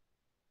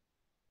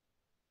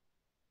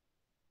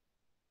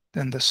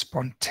 then the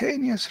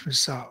spontaneous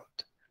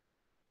result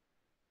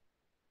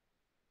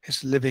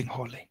is living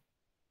holy.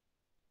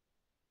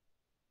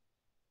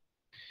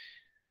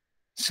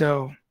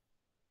 So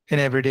in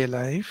everyday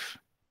life,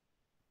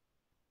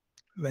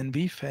 when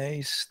we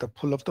face the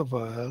pull of the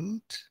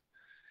world,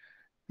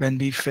 when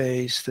we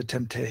face the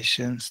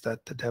temptations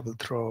that the devil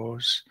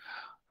throws,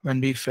 when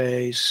we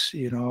face,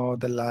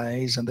 the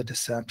lies and the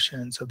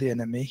deceptions of the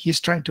enemy, he's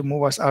trying to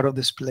move us out of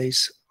this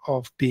place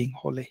of being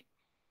holy.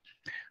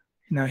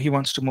 He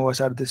wants to move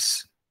us out of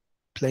this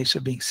place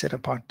of being set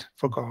apart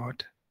for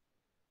God.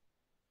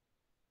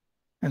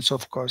 And so,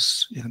 of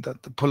course,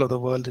 the pull of the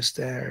world is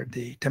there,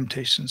 the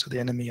temptations of the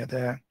enemy are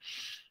there.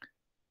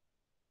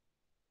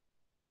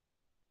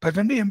 But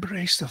when we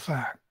embrace the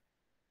fact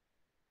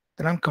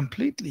that I'm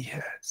completely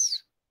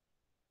his,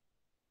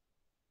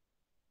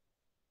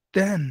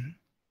 then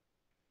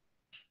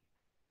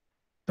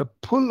the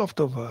pull of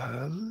the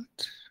world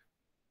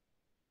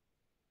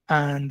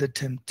And the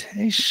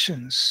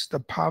temptations, the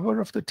power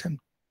of the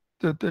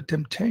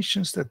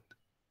temptations that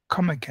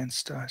come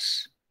against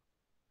us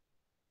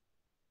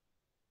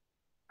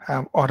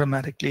have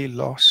automatically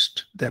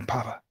lost their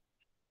power.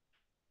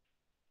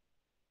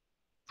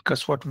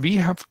 Because what we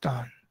have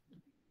done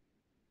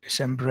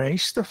is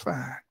embrace the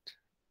fact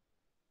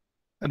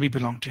that we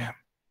belong to Him.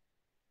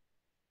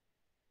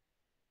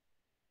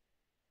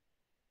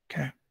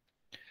 Okay.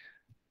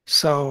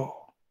 So,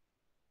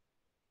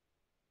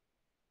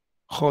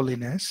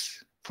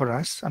 holiness for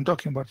us, I'm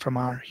talking about from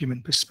our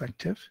human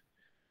perspective,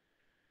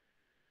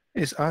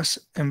 is us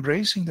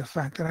embracing the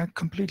fact that I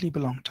completely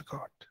belong to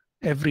God.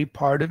 Every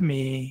part of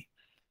me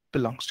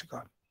belongs to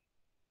God.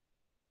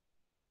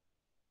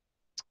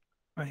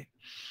 Right?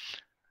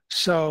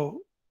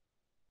 So,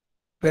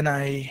 when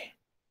I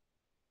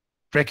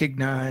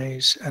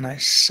recognize and I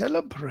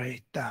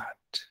celebrate that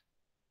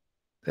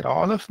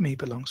all of me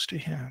belongs to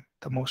Him,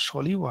 the Most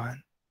Holy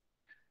One,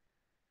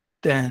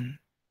 then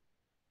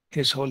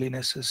His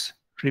holiness is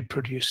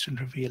reproduced and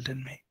revealed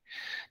in me.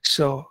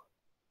 So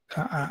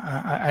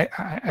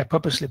I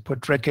purposely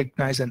put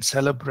recognize and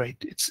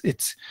celebrate.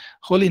 It's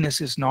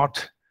holiness is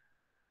not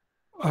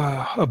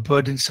a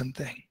burdensome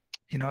thing,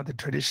 the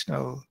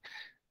traditional.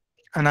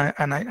 And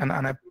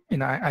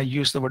I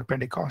use the word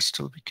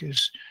Pentecostal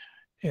because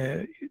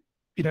in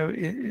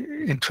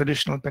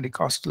traditional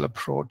Pentecostal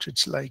approach,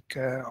 it's like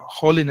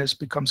holiness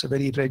becomes a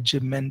very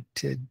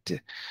regimented,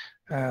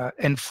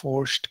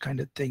 enforced kind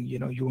of thing.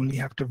 You only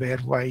have to wear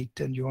white,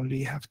 and you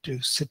only have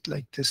to sit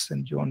like this,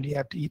 and you only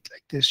have to eat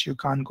like this. You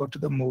can't go to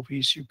the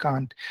movies. You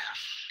can't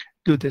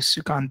do this.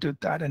 You can't do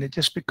that. And it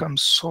just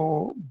becomes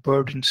so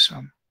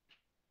burdensome.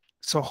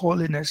 So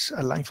holiness,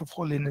 a life of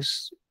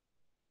holiness,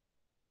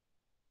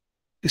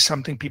 is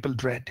something people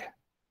dread.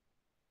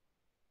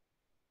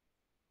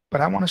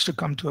 But I want us to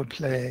come to a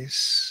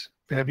place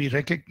where we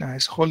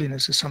recognize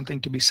holiness is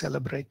something to be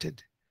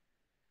celebrated.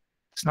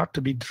 It's not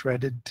to be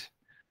dreaded.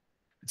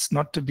 It's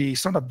not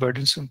a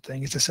burdensome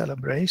thing. It's a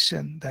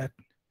celebration that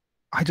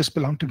I just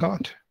belong to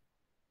God.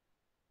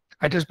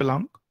 I just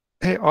belong.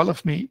 Hey, all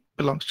of me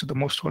belongs to the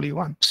Most Holy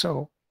One.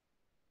 So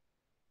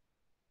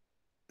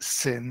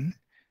sin,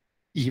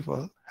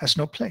 evil has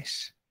no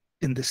place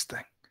in this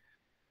thing.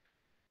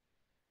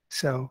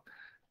 So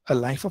a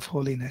life of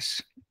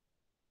holiness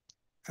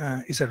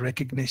is a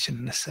recognition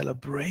and a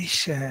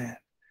celebration.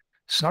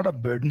 It's not a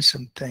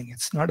burdensome thing.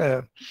 It's not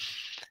a,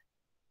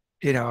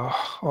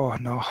 oh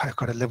no, I've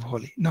got to live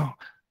holy. No,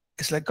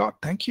 it's like, God,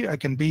 thank you. I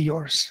can be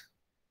yours.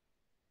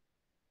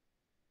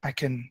 I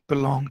can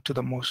belong to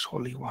the Most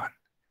Holy One.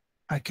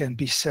 I can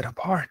be set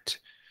apart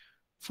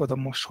for the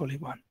Most Holy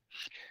One.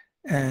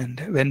 And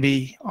when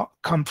we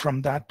come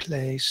from that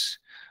place,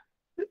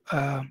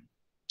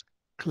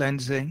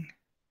 cleansing,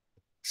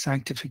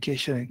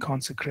 sanctification, and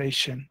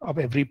consecration of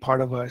every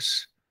part of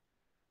us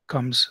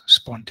comes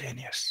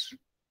spontaneous.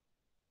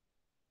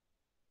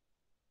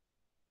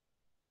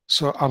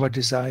 So our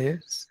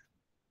desires,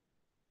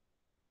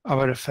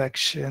 our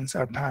affections,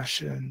 our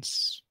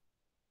passions,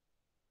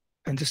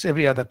 and just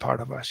every other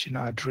part of us,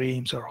 our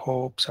dreams, our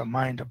hopes, our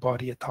mind, our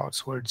body, our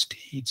thoughts, words,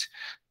 deeds,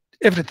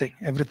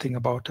 everything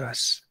about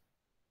us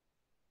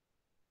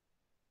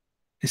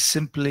is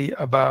simply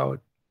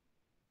about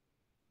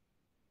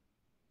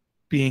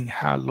being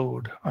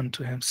hallowed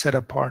unto Him, set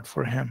apart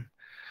for Him,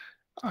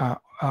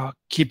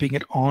 keeping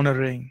it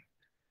honoring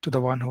to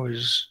the one who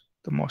is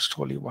the Most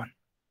Holy One.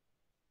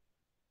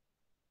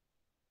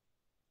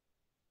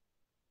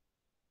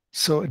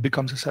 So it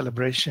becomes a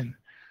celebration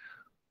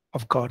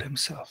of God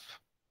Himself.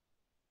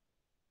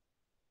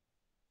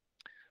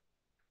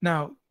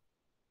 Now,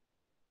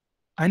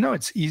 I know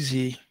it's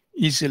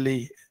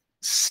easily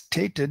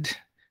stated,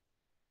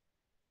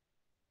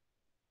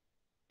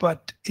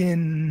 but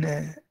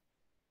in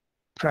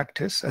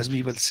practice, as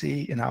we will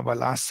see in our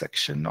last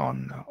section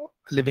on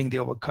living the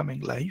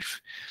overcoming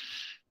life,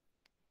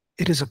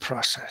 it is a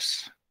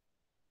process.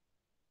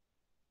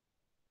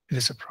 It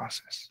is a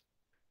process.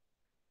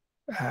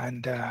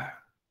 And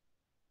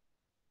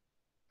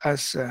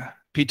as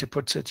Peter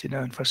puts it, in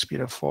 1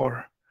 Peter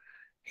 4,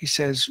 he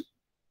says,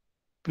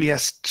 we are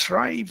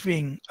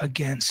striving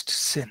against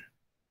sin.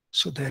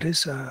 So there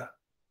is a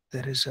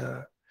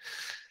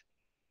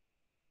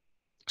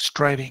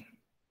striving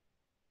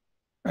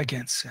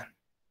against sin.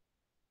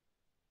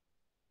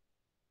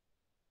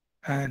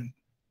 And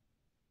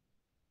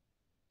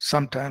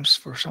sometimes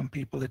for some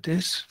people it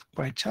is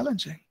quite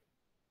challenging.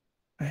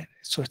 Right?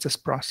 So it's this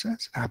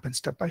process, happens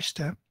step by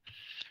step.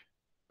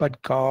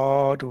 But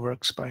God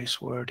works by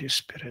His word, His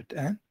Spirit,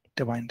 and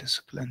divine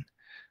discipline.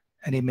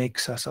 And He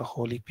makes us a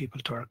holy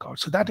people to our God.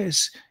 So that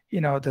is,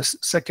 the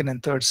second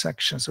and third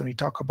sections when we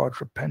talk about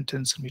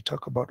repentance and we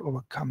talk about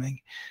overcoming.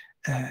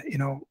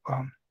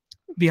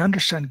 We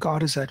understand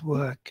God is at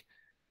work,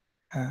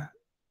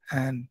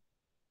 and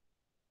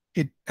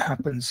it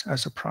happens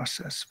as a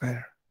process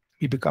where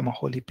we become a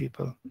holy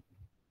people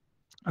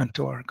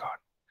unto our God.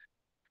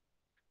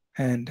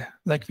 And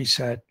like we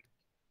said,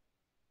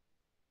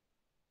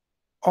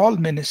 all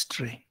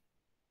ministry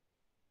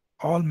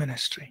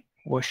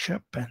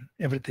worship and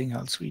everything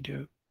else we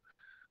do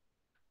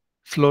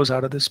flows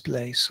out of this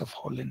place of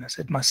holiness.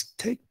 It must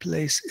take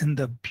place in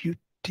the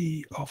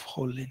beauty of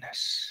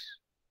holiness.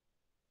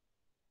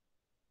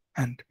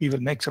 And we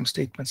will make some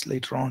statements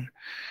later on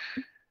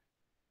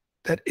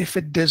that if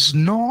it does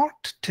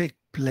not take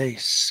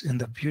place in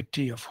the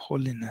beauty of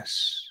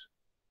holiness,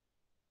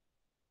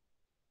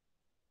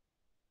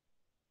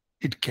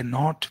 it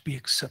cannot be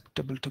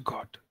acceptable to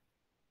God.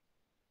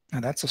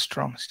 And that's a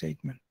strong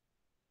statement.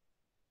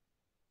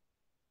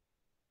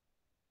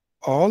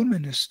 All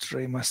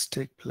ministry must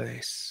take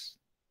place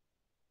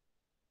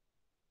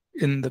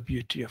in the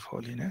beauty of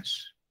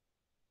holiness.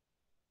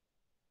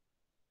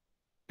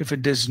 If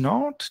it does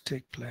not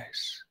take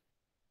place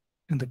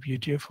in the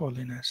beauty of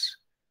holiness,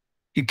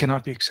 it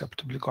cannot be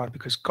acceptable to God,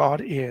 because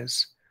God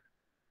is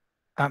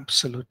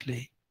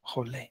absolutely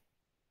holy.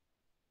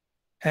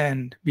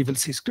 And we will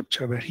see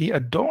scripture where he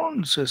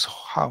adorns his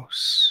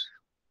house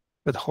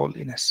with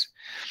holiness.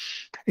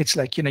 It's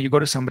like, you go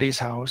to somebody's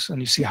house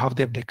and you see how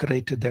they've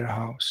decorated their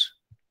house.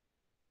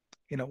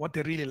 What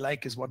they really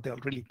like is what they'll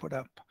really put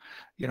up.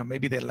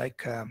 Maybe they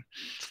like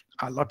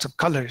lots of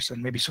colors,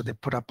 and maybe so they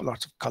put up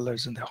lots of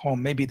colors in their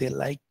home. Maybe they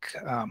like,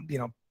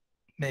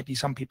 maybe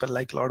some people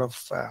like a lot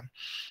of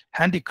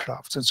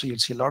handicrafts, and so you'll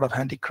see a lot of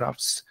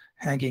handicrafts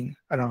hanging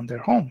around their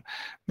home.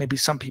 Maybe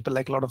some people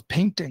like a lot of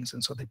paintings,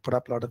 and so they put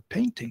up a lot of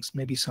paintings.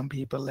 Maybe some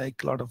people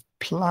like a lot of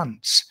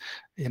plants,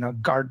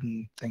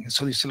 garden things.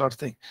 So there's a lot of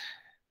things.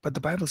 But the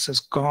Bible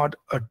says God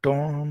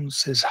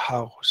adorns his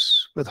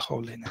house with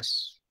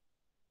holiness.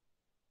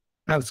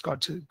 Now it's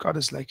God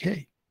is like,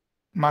 hey,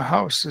 my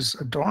house is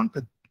adorned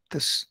with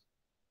this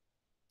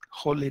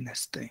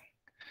holiness thing,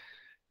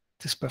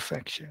 this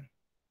perfection.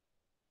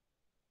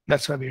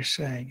 That's why we're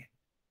saying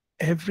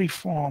every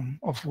form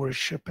of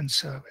worship and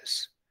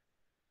service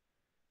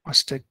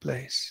must take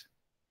place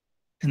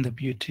in the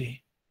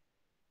beauty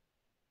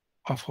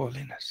of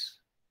holiness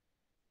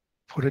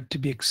for it to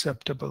be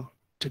acceptable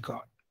to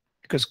God,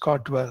 because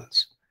God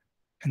dwells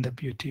in the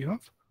beauty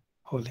of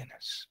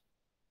holiness.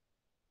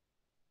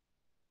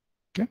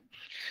 Okay,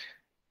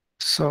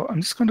 so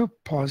I'm just going to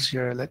pause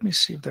here. Let me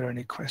see if there are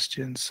any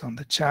questions on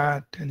the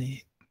chat.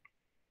 Any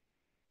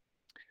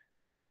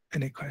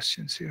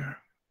questions here?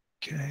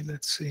 Okay,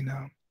 let's see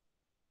now.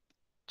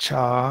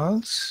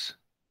 Charles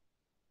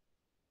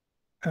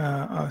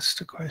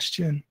asked a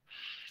question.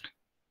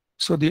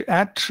 So the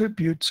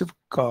attributes of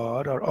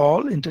God are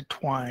all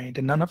intertwined,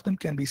 and none of them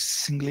can be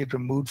singly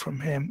removed from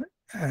him,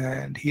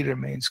 and he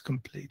remains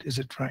complete. Is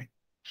it right?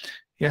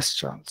 Yes,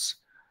 Charles.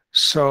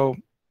 So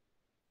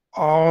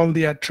all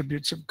the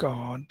attributes of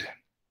God,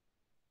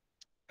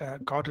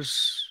 God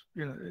is,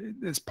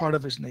 is part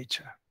of his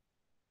nature,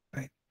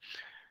 right?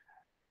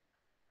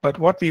 But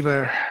what we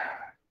were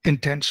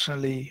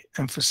intentionally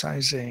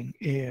emphasizing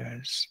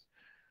is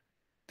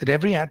that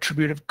every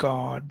attribute of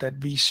God that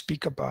we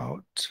speak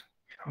about,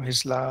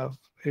 his love,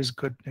 his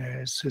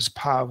goodness, his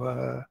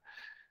power,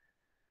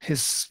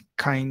 his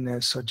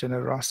kindness or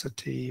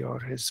generosity or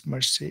his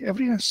mercy,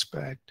 every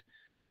aspect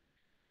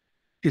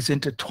is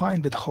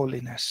intertwined with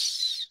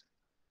holiness.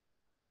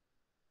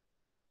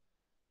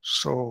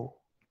 So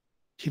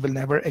he will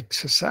never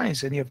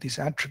exercise any of these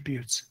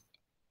attributes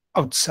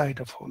outside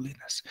of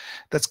holiness.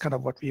 That's kind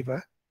of what we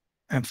were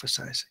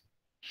emphasizing.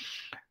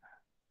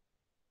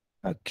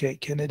 Okay,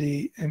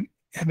 Kennedy, I'm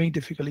having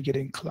difficulty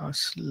getting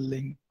class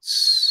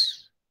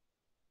links.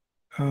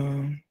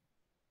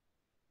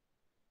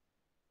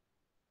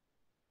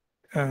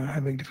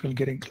 Having difficulty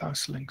getting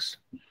class links.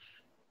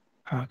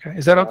 Okay,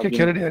 is that okay,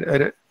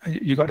 Kennedy?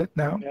 You got it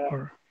now? Yeah,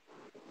 or?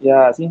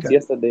 Yeah, since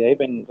yesterday I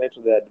even tried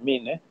to the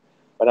admin,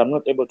 but I'm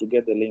not able to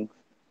get the links.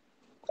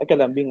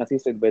 Actually, I'm being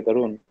assisted by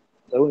Tarun.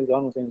 Tarun is the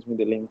one who sends me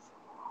the links.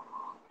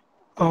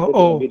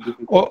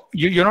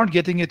 You're not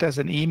getting it as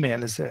an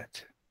email, is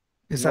it?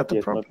 Is not that the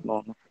yet, problem?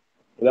 No.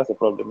 That's the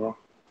problem, yeah.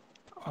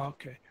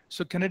 Okay.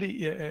 So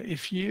Kennedy,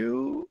 if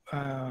you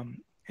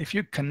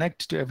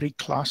connect to every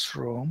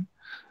classroom,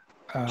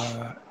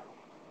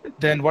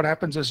 then what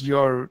happens is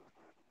your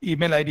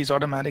email ID is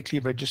automatically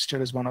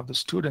registered as one of the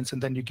students,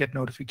 and then you get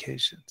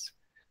notifications.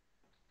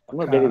 I'm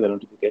not getting the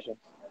notifications.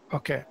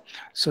 Okay.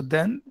 So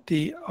then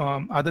the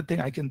other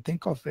thing I can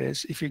think of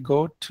is if you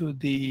go to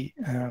the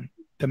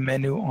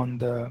menu on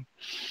the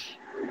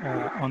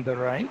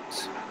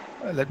right.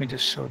 Let me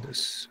just show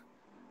this.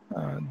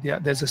 Yeah,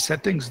 there's a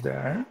settings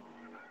there.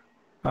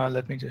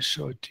 Let me just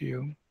show it to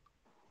you.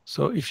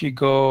 So if you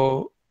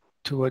go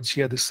towards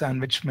here, the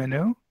sandwich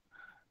menu,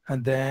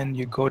 and then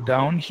you go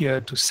down here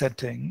to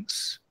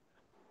settings.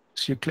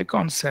 So you click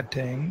on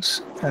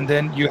settings, and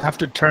then you have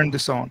to turn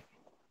this on.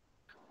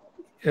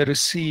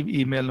 Receive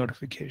email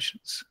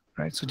notifications,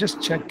 right? So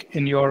just check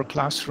in your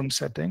classroom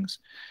settings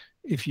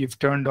if you've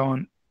turned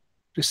on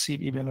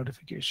receive email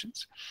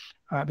notifications.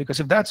 Because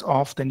if that's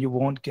off, then you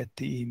won't get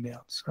the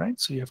emails, right?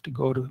 So you have to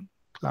go to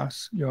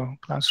your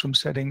classroom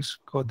settings,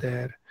 go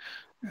there,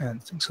 and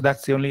so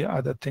that's the only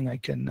other thing I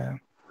can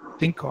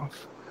think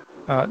of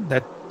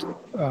that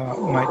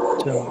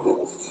might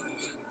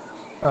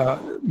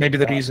maybe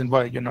the reason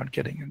why you're not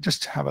getting it.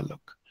 Just have a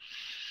look.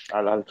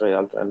 I'll try.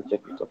 I'll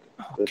check it.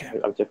 Okay.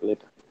 I'll check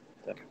later.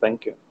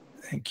 Thank you.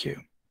 Thank you.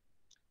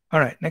 All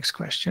right. Next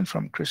question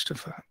from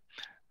Christopher.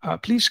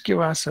 Please give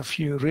us a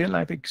few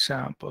real-life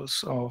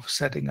examples of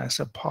setting us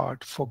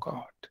apart for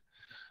God.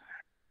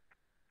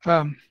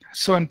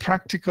 So in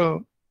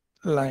practical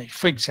life,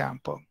 for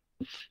example,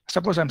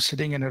 suppose I'm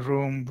sitting in a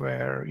room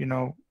where,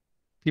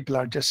 people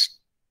are just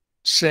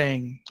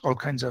saying all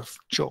kinds of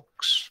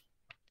jokes.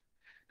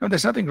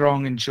 There's nothing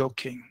wrong in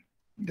joking.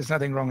 There's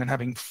nothing wrong in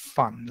having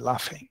fun,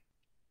 laughing.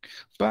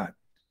 But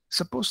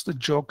suppose the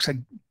jokes are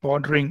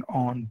bordering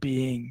on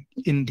being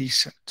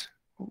indecent,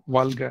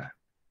 vulgar,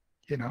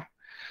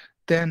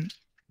 then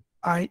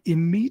I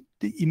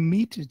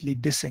immediately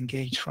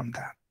disengage from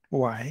that.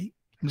 Why?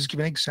 I'm just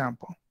giving an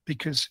example.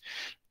 Because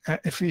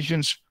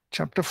Ephesians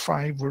chapter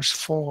 5, verse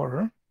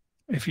 4,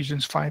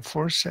 Ephesians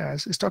 5:4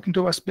 says, it's talking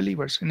to us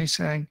believers, and he's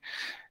saying,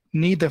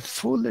 neither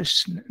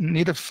filthiness,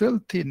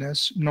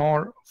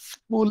 nor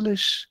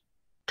foolish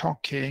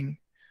talking,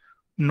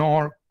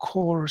 nor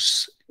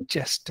coarse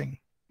jesting.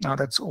 Now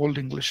that's old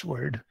English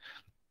word.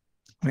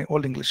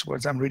 Old English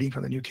words. I'm reading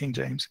from the New King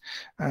James.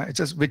 It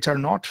says, which are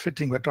not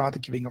fitting, but rather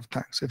giving of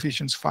thanks.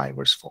 Ephesians 5,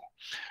 verse 4.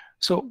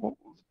 So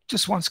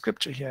just one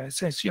scripture here. It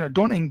says,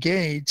 don't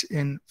engage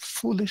in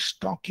foolish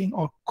talking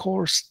or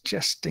coarse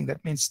jesting.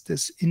 That means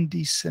this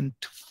indecent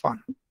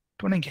fun.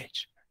 Don't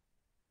engage.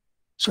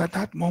 So at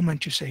that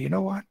moment, you say, you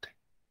know what?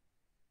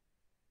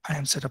 I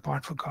am set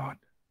apart for God.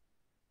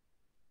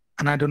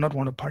 And I do not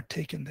want to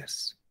partake in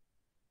this.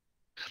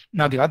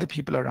 Now, the other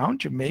people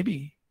around you may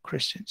be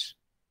Christians,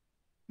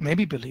 may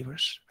be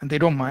believers, and they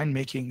don't mind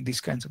making these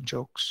kinds of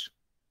jokes.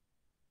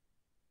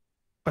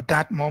 But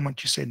that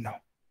moment, you say, no.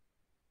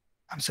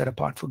 I'm set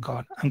apart for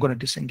God. I'm going to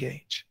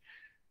disengage.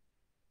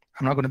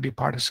 I'm not going to be a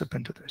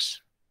participant to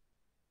this.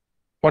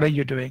 What are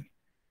you doing?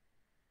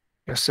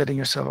 You're setting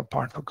yourself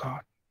apart for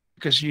God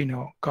because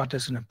God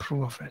doesn't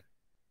approve of it.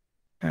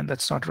 And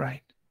that's not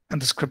right.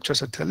 And the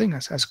scriptures are telling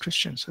us as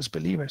Christians, as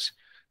believers,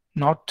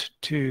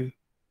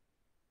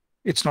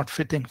 it's not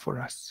fitting for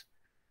us.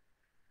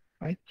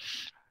 Right?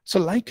 So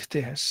like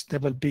this, there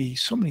will be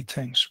so many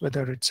things,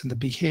 whether it's in the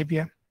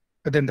behavior,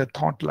 whether in the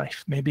thought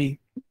life. Maybe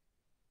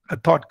a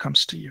thought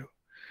comes to you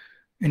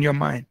in your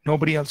mind.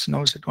 Nobody else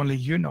knows it. Only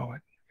you know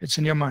it. It's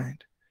in your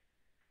mind.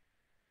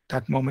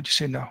 That moment you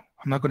say, no,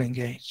 I'm not going to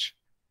engage.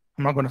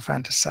 I'm not going to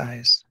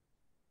fantasize.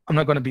 I'm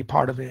not going to be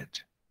part of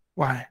it.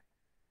 Why?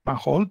 My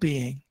whole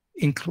being,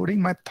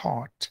 including my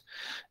thought,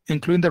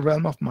 including the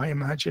realm of my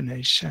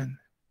imagination,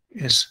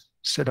 is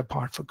set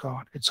apart for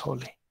God. It's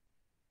holy.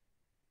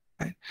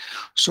 Right?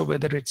 So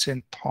whether it's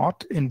in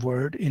thought, in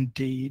word, in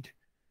deed,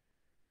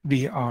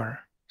 we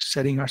are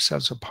setting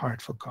ourselves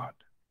apart for God.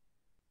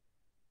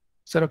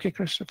 Is that okay,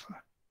 Christopher?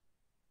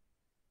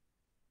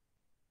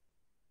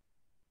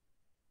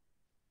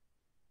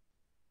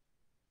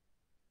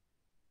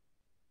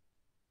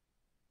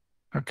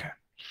 Okay.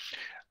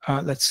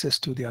 Let's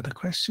just do the other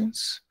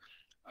questions.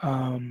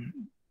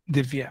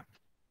 Divya.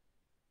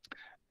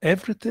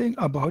 Everything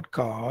about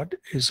God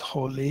is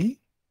holy,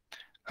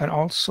 and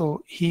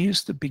also He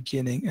is the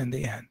beginning and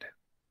the end.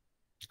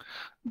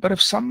 But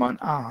if someone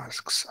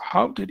asks,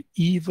 how did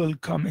evil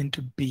come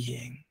into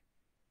being?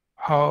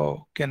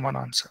 How can one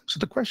answer? So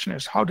the question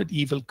is, how did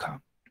evil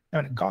come?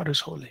 And God is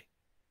holy.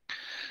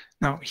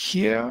 Now,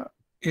 here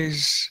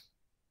is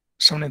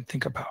something to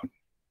think about.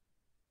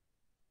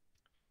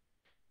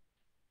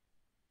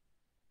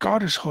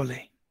 God is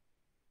holy.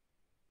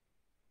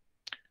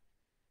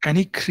 And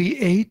He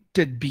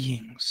created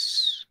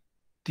beings.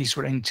 These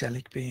were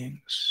angelic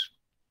beings.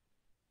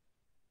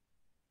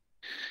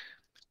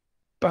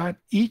 But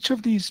each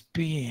of these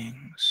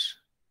beings,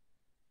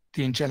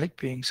 the angelic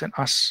beings and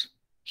us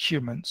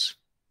humans,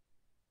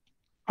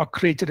 are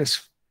created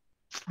as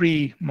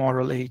free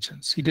moral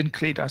agents. He didn't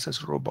create us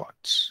as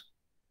robots.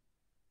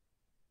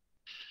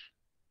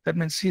 That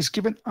means He's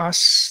given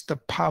us the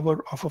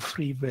power of a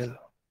free will.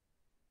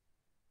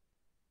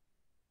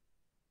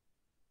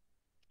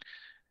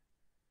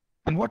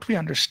 And what we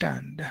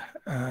understand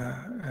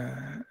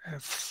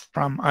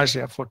from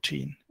Isaiah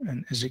 14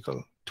 and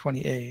Ezekiel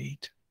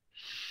 28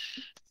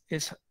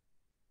 is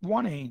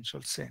one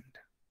angel sinned.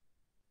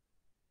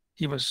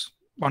 He was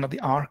one of the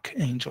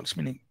archangels,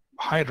 meaning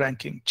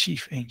high-ranking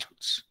chief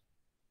angels.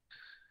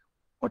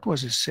 What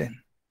was his sin?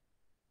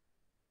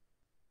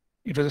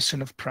 It was a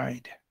sin of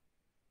pride.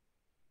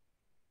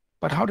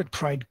 But how did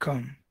pride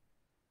come?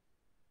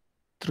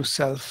 Through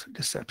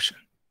self-deception.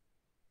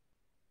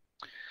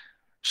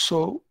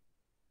 So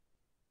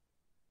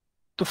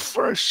the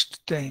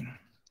first thing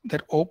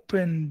that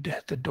opened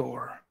the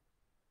door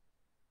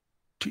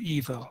to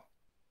evil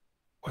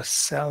was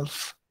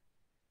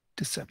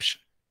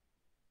self-deception.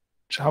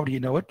 So how do you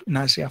know it? In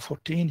Isaiah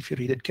 14, if you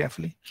read it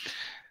carefully,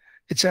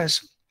 it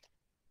says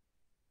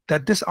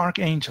that this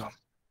archangel,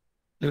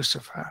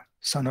 Lucifer,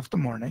 son of the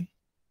morning,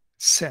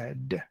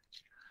 said,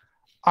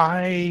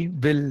 I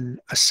will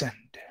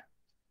ascend.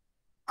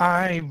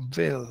 I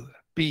will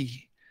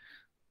be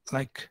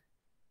like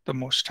the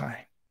Most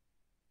High.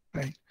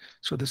 right?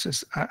 So this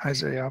is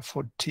Isaiah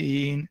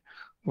 14,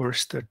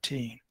 verse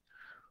 13.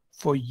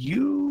 For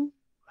you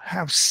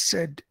have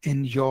said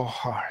in your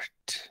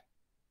heart,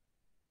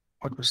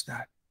 what was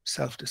that?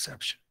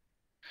 Self-deception.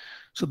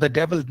 So the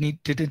devil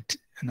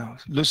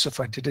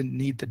Lucifer didn't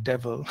need the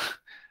devil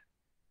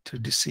to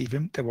deceive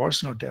him. There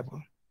was no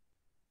devil.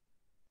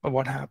 But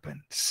what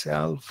happened?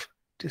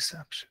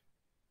 Self-deception.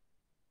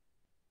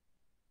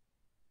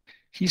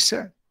 He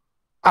said,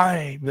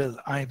 I will.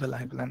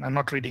 And I'm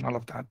not reading all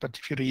of that, but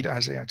if you read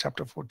Isaiah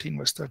chapter 14,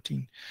 verse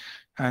 13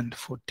 and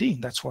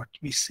 14, that's what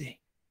we see,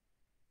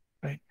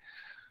 right?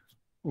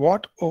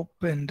 What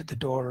opened the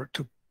door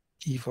to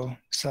evil?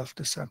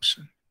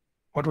 Self-deception.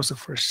 What was the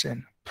first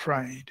sin?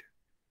 Pride.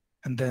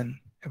 And then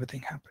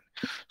everything happened.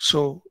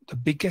 So the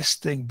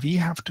biggest thing we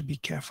have to be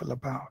careful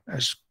about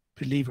as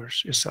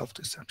believers is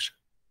self-deception.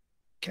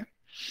 Okay.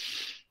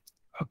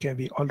 Okay,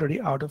 we're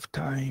already out of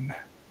time.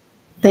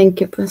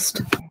 Thank you,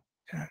 Pastor.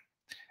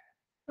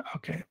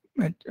 Okay.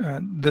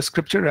 The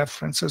scripture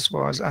references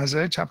was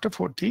Isaiah chapter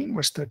 14,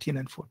 verse 13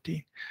 and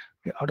 14.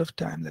 We're out of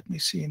time. Let me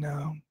see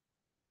now.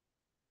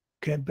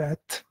 Okay,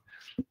 Beth.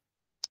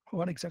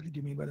 What exactly do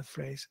you mean by the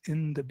phrase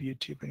in the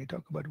beauty? When you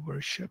talk about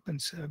worship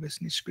and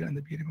service needs to be in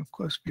the beauty, of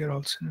course, we are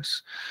all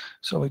sinners.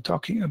 So we're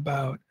talking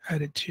about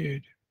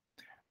attitude.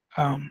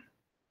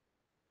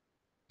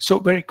 So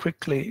very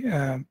quickly,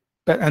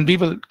 and we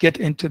will get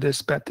into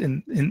this, Beth,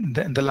 in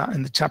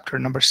the chapter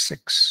number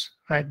 6,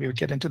 right? We will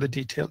get into the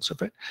details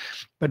of it,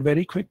 but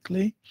very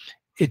quickly,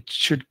 it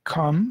should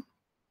come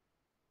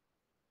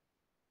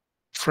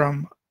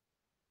from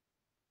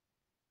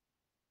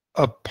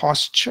a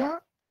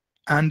posture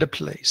and a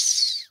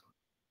place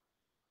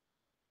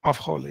of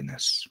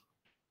holiness.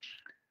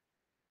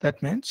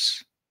 That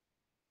means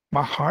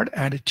my heart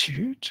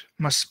attitude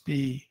must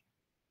be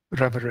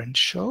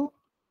reverential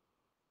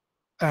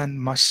and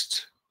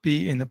must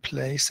be in a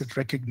place that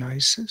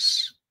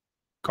recognizes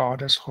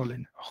God as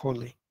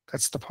holy.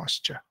 That's the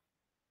posture.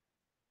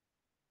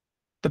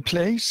 The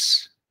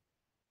place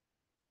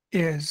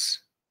is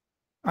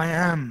I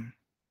am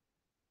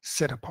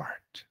set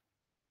apart.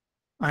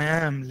 I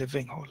am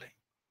living holy,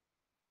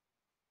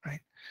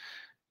 right?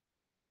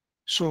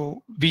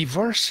 So we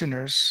were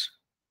sinners.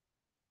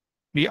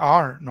 We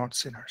are not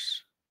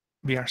sinners.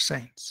 We are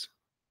saints.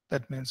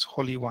 That means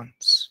holy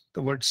ones.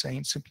 The word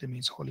saint simply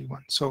means holy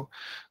one. So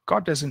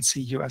God doesn't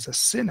see you as a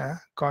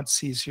sinner. God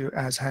sees you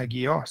as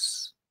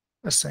hagios,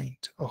 a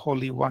saint, a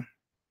holy one.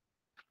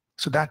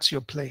 So that's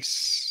your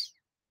place.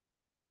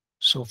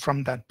 So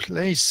from that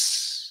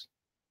place,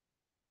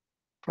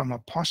 from a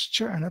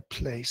posture and a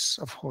place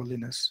of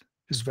holiness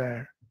is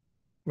where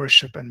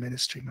worship and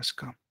ministry must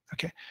come.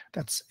 Okay,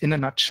 that's in a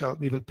nutshell.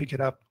 We will pick it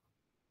up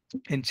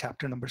in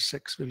chapter number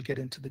 6. We'll get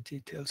into the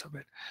details of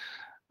it.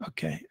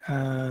 Okay.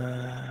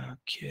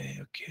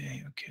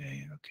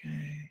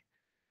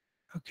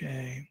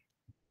 Okay.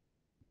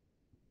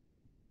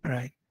 All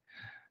right.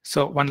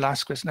 So one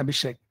last question,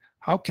 Abhishek.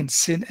 How can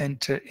sin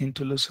enter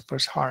into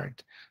Lucifer's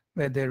heart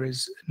where there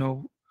is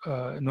no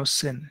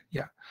sin?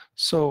 Yeah.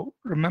 So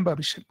remember,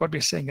 Abhishek, what we're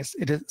saying is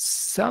it is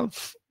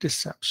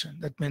self-deception.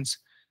 That means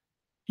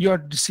you're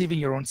deceiving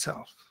your own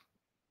self,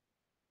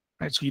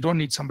 right? So you don't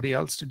need somebody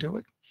else to do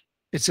it.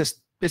 It's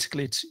just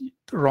basically it's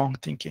wrong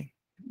thinking.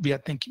 We are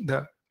thinking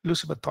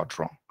Lucifer thought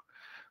wrong,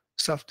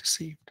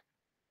 self-deceived,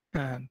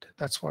 and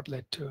that's what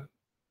led to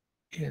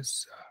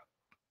his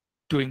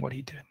doing what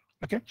he did.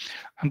 Okay,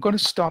 I'm going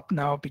to stop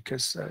now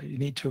because you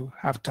need to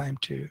have time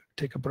to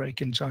take a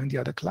break and join the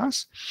other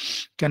class.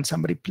 Can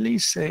somebody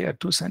please say a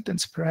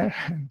 2-sentence prayer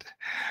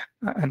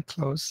and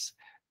close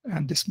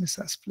and dismiss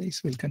us,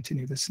 please? We'll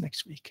continue this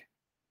next week.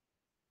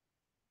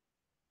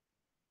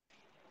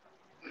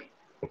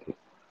 Okay.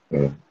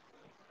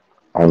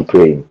 I'm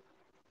praying.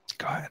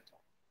 Go ahead.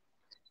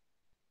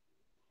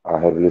 Our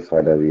Heavenly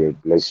Father, we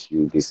bless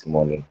you this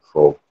morning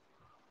for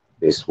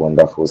this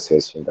wonderful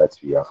session that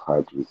we have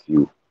had with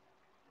you.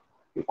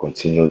 We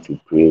continue to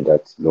pray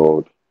that,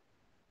 Lord,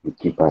 you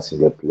keep us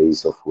in the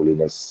place of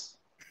holiness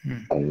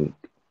and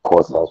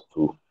cause us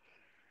to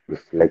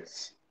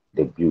reflect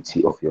the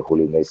beauty of your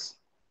holiness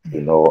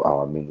in all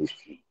our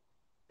ministry.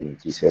 In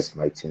Jesus'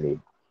 mighty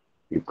name,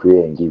 we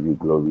pray and give you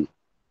glory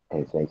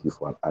and thank you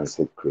for an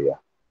answered prayer.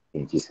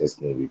 In Jesus'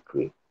 name we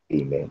pray.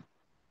 Amen.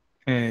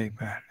 Amen.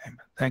 Amen.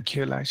 Thank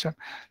you, Elisha.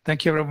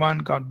 Thank you, everyone.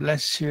 God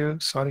bless you.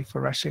 Sorry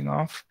for rushing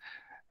off.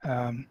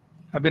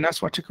 I've been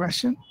asked, what's your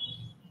question?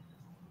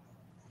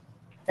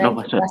 No,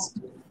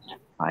 Pastor.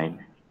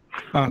 Fine.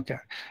 Okay.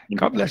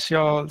 God bless you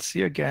all. See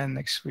you again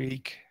next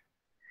week.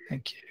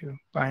 Thank you.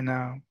 Bye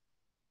now.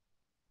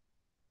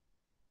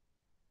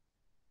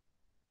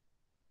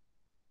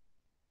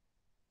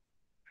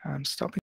 I'm stopping.